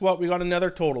 Seahawks. Guess what? We got another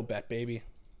total bet, baby.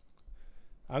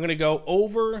 I'm going to go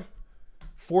over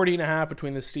 40.5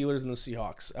 between the Steelers and the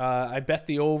Seahawks. I bet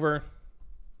the over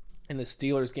in the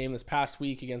Steelers game this past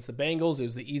week against the Bengals. It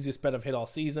was the easiest bet I've hit all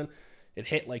season. It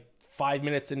hit like 5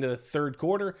 minutes into the third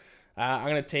quarter. I'm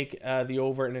going to take the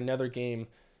over in another game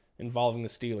involving the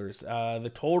Steelers. The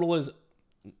total is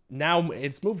now,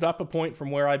 it's moved up a point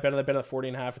from where I bet at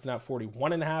 40.5. It's now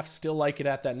 41.5. Still like it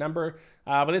at that number.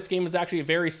 But this game is actually a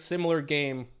very similar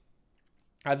game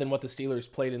than what the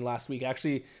Steelers played in last week.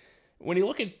 Actually, when you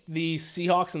look at the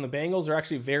Seahawks and the Bengals, they're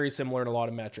actually very similar in a lot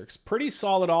of metrics. Pretty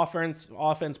solid offense,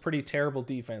 pretty terrible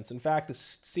defense. In fact, the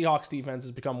Seahawks defense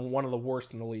has become one of the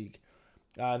worst in the league.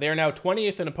 They are now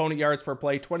 20th in opponent yards per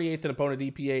play, 28th in opponent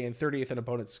EPA, and 30th in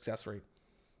opponent success rate.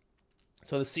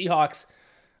 So the Seahawks,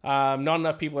 not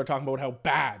enough people are talking about how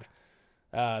bad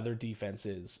their defense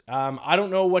is. I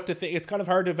don't know what to think. It's kind of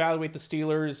hard to evaluate the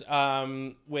Steelers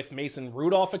with Mason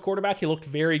Rudolph at quarterback. He looked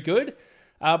very good.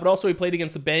 But also he played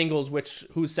against the Bengals,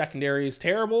 whose secondary is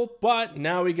terrible. But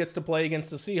now he gets to play against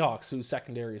the Seahawks, whose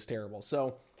secondary is terrible.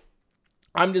 So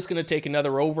I'm just going to take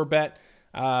another over bet.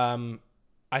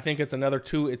 I think it's another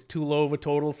 2. It's too low of a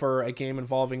total for a game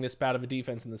involving this bad of a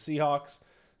defense in the Seahawks.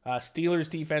 Steelers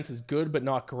defense is good, but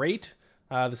not great.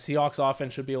 The Seahawks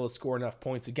offense should be able to score enough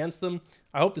points against them.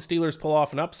 I hope the Steelers pull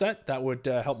off an upset. That would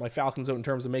help my Falcons out in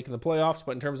terms of making the playoffs.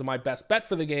 But in terms of my best bet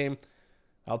for the game,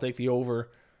 I'll take the over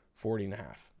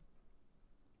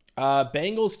 40.5.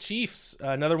 Bengals Chiefs,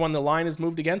 another one the line has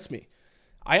moved against me.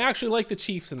 I actually like the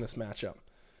Chiefs in this matchup.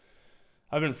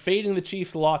 I've been fading the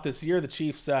Chiefs a lot this year. The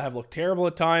Chiefs have looked terrible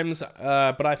at times,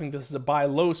 but I think this is a buy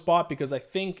low spot because I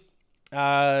think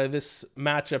this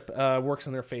matchup works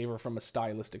in their favor from a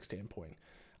stylistic standpoint.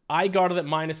 I got it at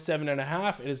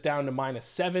 -7.5. It is down to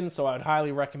 -7, so I would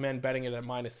highly recommend betting it at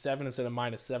 -7 instead of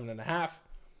 -7.5.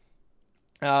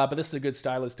 But this is a good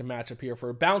stylistic matchup here for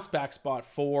a bounce back spot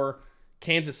for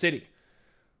Kansas City.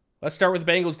 Let's start with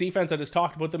the Bengals defense. I just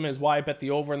talked about them as why I bet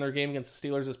the over in their game against the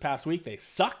Steelers this past week. They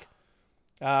suck.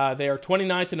 They are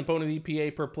 29th in opponent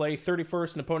EPA per play,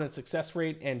 31st in opponent success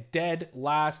rate, and dead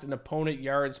last in opponent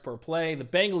yards per play. The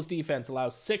Bengals defense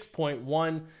allows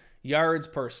 6.1 yards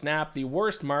per snap, the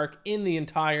worst mark in the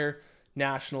entire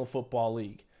National Football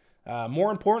League. More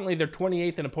importantly, they're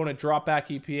 28th in opponent dropback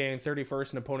EPA and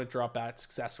 31st in opponent dropback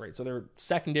success rate. So their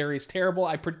secondary is terrible.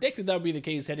 I predicted that would be the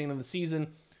case heading into the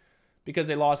season because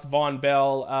they lost Von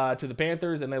Bell to the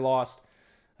Panthers and they lost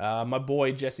my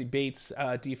boy Jesse Bates,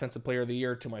 Defensive Player of the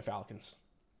Year, to my Falcons.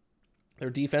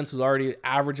 Their defense was already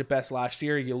average at best last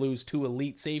year. You lose 2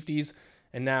 elite safeties,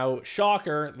 and now,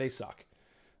 shocker, they suck.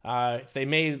 If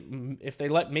they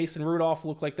let Mason Rudolph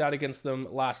look like that against them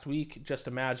last week, just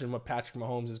imagine what Patrick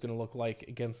Mahomes is going to look like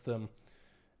against them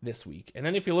this week. And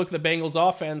then if you look at the Bengals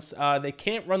offense, they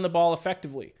can't run the ball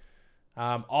effectively.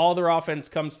 All their offense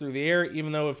comes through the air,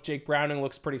 even though if Jake Browning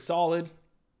looks pretty solid,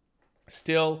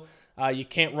 still you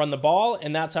can't run the ball,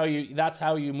 and that's how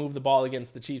you move the ball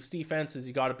against the Chiefs defense, is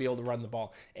you got to be able to run the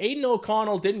ball. Aiden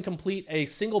O'Connell didn't complete a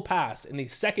single pass in the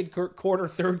second quarter,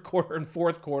 third quarter, and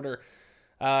fourth quarter,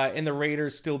 and the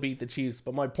Raiders still beat the Chiefs.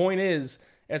 But my point is,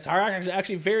 it's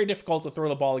actually very difficult to throw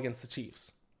the ball against the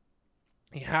Chiefs.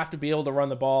 You have to be able to run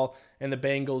the ball, and the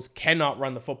Bengals cannot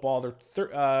run the football.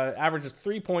 Their average is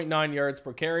 3.9 yards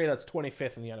per carry. That's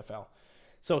 25th in the NFL.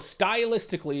 So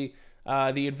stylistically,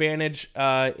 the advantage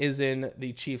is in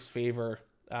the Chiefs' favor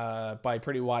by a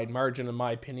pretty wide margin, in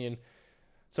my opinion.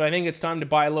 So I think it's time to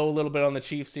buy low a little bit on the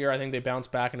Chiefs here. I think they bounce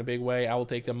back in a big way. I will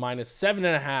take them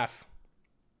 -7.5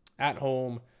 at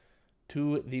home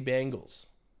to the Bengals.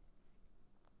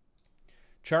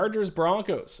 Chargers,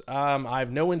 Broncos. I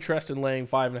have no interest in laying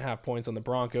 5.5 points on the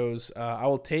Broncos. I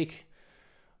will take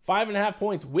 5.5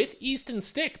 points with Easton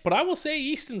Stick, but I will say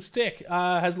Easton Stick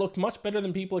has looked much better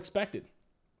than people expected.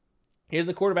 He has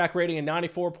a quarterback rating of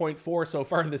 94.4 so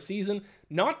far this season.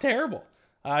 Not terrible,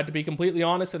 to be completely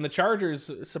honest. And the Chargers,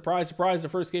 surprise, surprise, the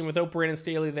first game without Brandon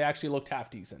Staley, they actually looked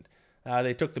half decent.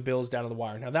 They took the Bills down to the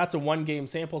wire. Now, that's a one-game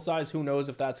sample size. Who knows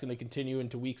if that's going to continue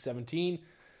into Week 17.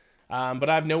 But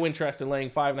I have no interest in laying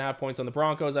 5.5 points on the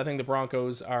Broncos. I think the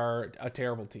Broncos are a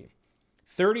terrible team.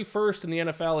 31st in the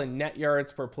NFL in net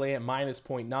yards per play at minus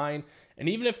 0.9. And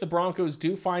even if the Broncos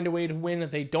do find a way to win,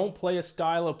 they don't play a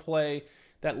style of play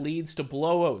that leads to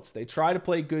blowouts. They try to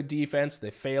play good defense.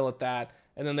 They fail at that.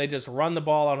 And then they just run the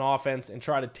ball on offense and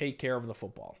try to take care of the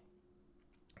football.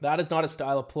 That is not a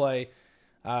style of play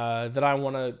that I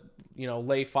want to,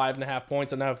 lay 5.5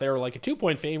 points on. Now, if they were like a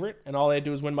 2-point favorite and all they had to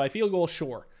do is win by field goal,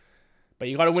 sure. But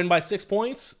you got to win by 6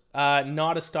 points.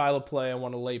 Not a style of play I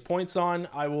want to lay points on.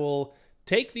 I will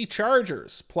take the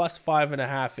Chargers plus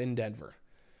 5.5 in Denver.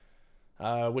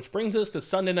 Which brings us to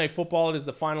Sunday Night Football. It is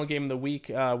the final game of the week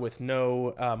with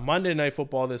no Monday Night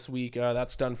Football this week.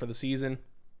 That's done for the season.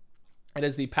 It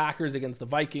is the Packers against the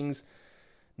Vikings.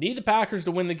 Need the Packers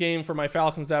to win the game for my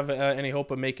Falcons to have any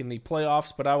hope of making the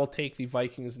playoffs, but I will take the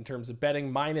Vikings in terms of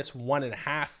betting minus 1.5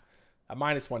 at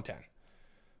minus 110.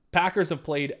 Packers have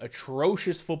played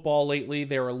atrocious football lately.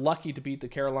 They were lucky to beat the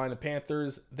Carolina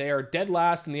Panthers. They are dead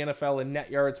last in the NFL in net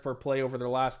yards per play over their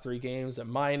last 3 games at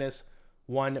minus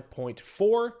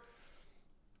 1.4.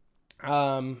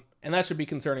 And that should be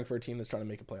concerning for a team that's trying to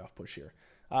make a playoff push here.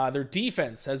 Their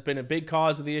defense has been a big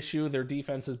cause of the issue. Their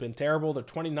defense has been terrible. They're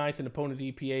 29th in opponent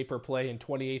EPA per play and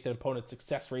 28th in opponent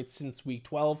success rate since week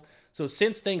 12. So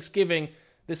since Thanksgiving,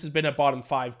 this has been a bottom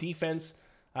 5 defense.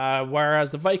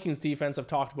 Whereas the Vikings defense, I've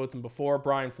talked about them before.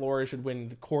 Brian Flores should win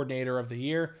the coordinator of the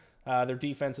year. Their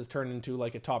defense has turned into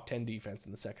like a top 10 defense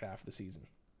in the second half of the season.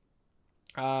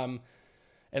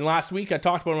 And last week I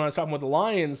talked about when I was talking about the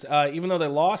Lions, even though they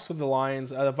lost to the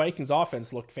Lions, the Vikings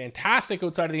offense looked fantastic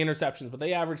outside of the interceptions, but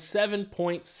they averaged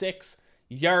 7.6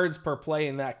 yards per play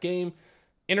in that game.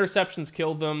 Interceptions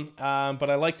killed them, but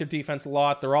I like their defense a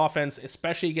lot. Their offense,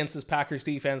 especially against this Packers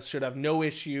defense, should have no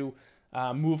issue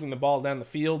moving the ball down the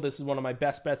field. This is one of my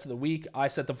best bets of the week. I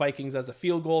set the Vikings as a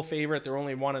field goal favorite. They're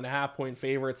only 1.5 point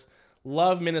favorites.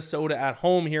 Love Minnesota at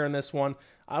home here in this one.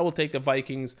 I will take the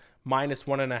Vikings minus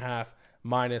 1.5,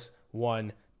 minus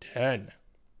 110.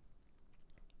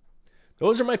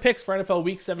 Those are my picks for NFL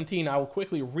Week 17. I will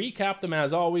quickly recap them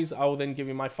as always. I will then give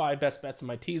you my 5 best bets and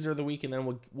my teaser of the week, and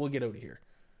then we'll get out of here.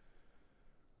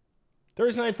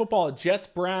 Thursday Night Football,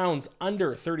 Jets-Browns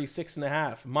under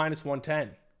 36.5, minus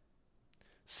 110.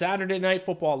 Saturday Night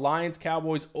Football,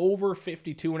 Lions-Cowboys over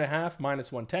 52.5,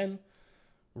 minus 110.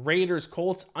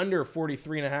 Raiders-Colts under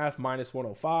 43.5, minus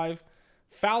 105.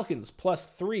 Falcons plus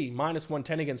 3, minus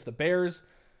 110 against the Bears.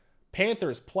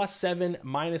 Panthers plus 7,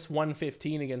 minus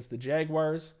 115 against the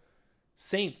Jaguars.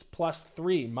 Saints plus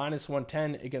 3, minus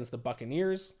 110 against the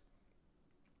Buccaneers.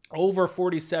 Over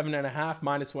 47.5,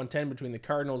 minus 110 between the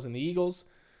Cardinals and the Eagles.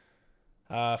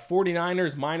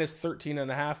 49ers minus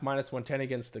 13.5, minus 110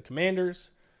 against the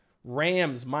Commanders.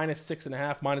 Rams minus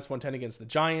 6.5, minus 110 against the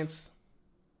Giants.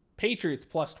 Patriots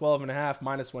plus 12.5,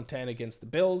 minus 110 against the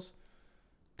Bills.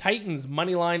 Titans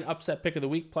moneyline upset pick of the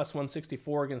week plus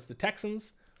 164 against the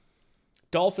Texans.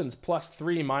 Dolphins plus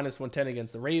 3, minus 110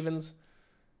 against the Ravens.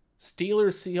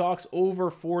 Steelers Seahawks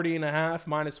over 40.5,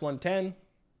 minus 110.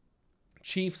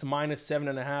 Chiefs minus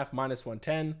 7.5, minus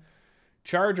 110.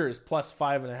 Chargers plus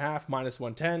 5.5, minus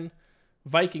 110.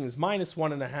 Vikings minus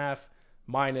 1.5,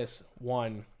 minus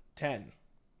 110.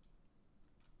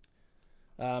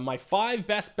 My 5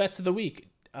 best bets of the week.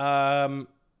 Dolphins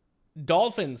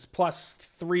plus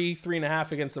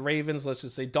 3.5 against the Ravens. Let's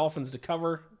just say Dolphins to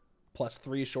cover. Plus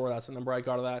 3, sure, that's the number I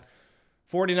got of that.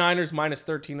 49ers minus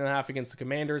 13.5 against the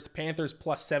Commanders. Panthers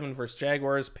plus 7 versus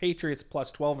Jaguars. Patriots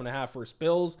plus 12.5 versus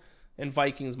Bills. And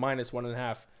Vikings minus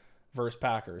 1.5 versus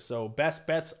Packers. So best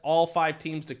bets, all 5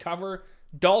 teams to cover.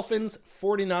 Dolphins,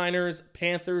 49ers,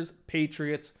 Panthers,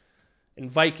 Patriots, and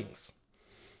Vikings.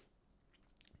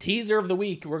 Teaser of the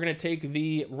week, we're going to take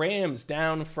the Rams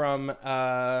down from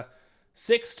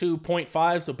 6 to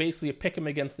 0.5, so basically a pick 'em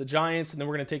against the Giants, and then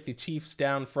we're going to take the Chiefs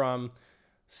down from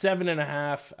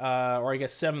 7.5, or I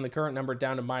guess 7, the current number,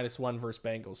 down to minus 1 versus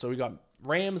Bengals. So we got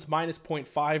Rams minus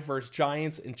 0.5 versus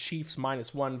Giants, and Chiefs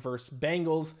minus 1 versus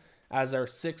Bengals as our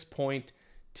 6-point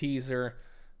teaser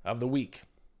of the week.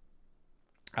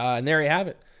 And there you have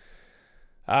it.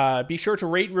 Be sure to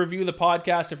rate and review the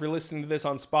podcast if you're listening to this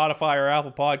on Spotify or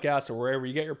Apple Podcasts or wherever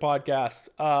you get your podcasts.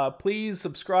 Please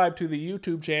subscribe to the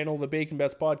YouTube channel, the Bacon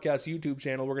Bets Podcast YouTube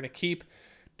channel. We're going to keep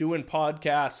doing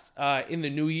podcasts in the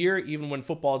new year, even when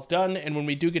football's done. And when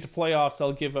we do get to playoffs,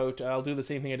 I'll do the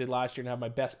same thing I did last year and have my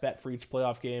best bet for each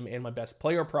playoff game and my best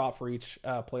player prop for each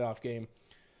playoff game.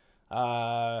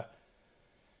 And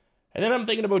then I'm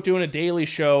thinking about doing a daily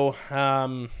show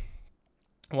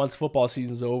once football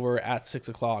season's over at 6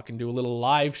 o'clock and do a little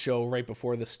live show right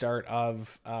before the start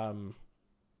of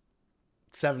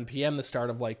 7 p.m., the start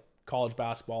of like college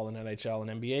basketball and NHL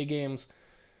and NBA games.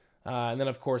 And then,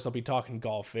 of course, I'll be talking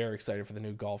golf. Very excited for the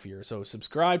new golf year. So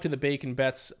subscribe to the Bacon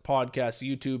Bets Podcast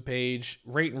YouTube page.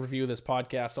 Rate and review this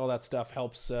podcast. All that stuff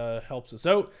helps us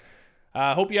out.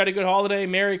 Hope you had a good holiday.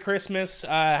 Merry Christmas.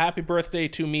 Happy birthday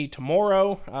to me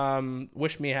tomorrow.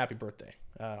 Wish me a happy birthday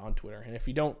on Twitter. And if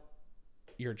you don't,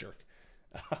 you're a jerk.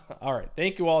 All right.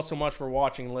 Thank you all so much for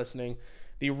watching and listening.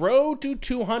 The road to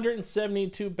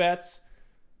 272 bets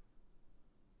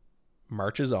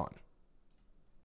marches on.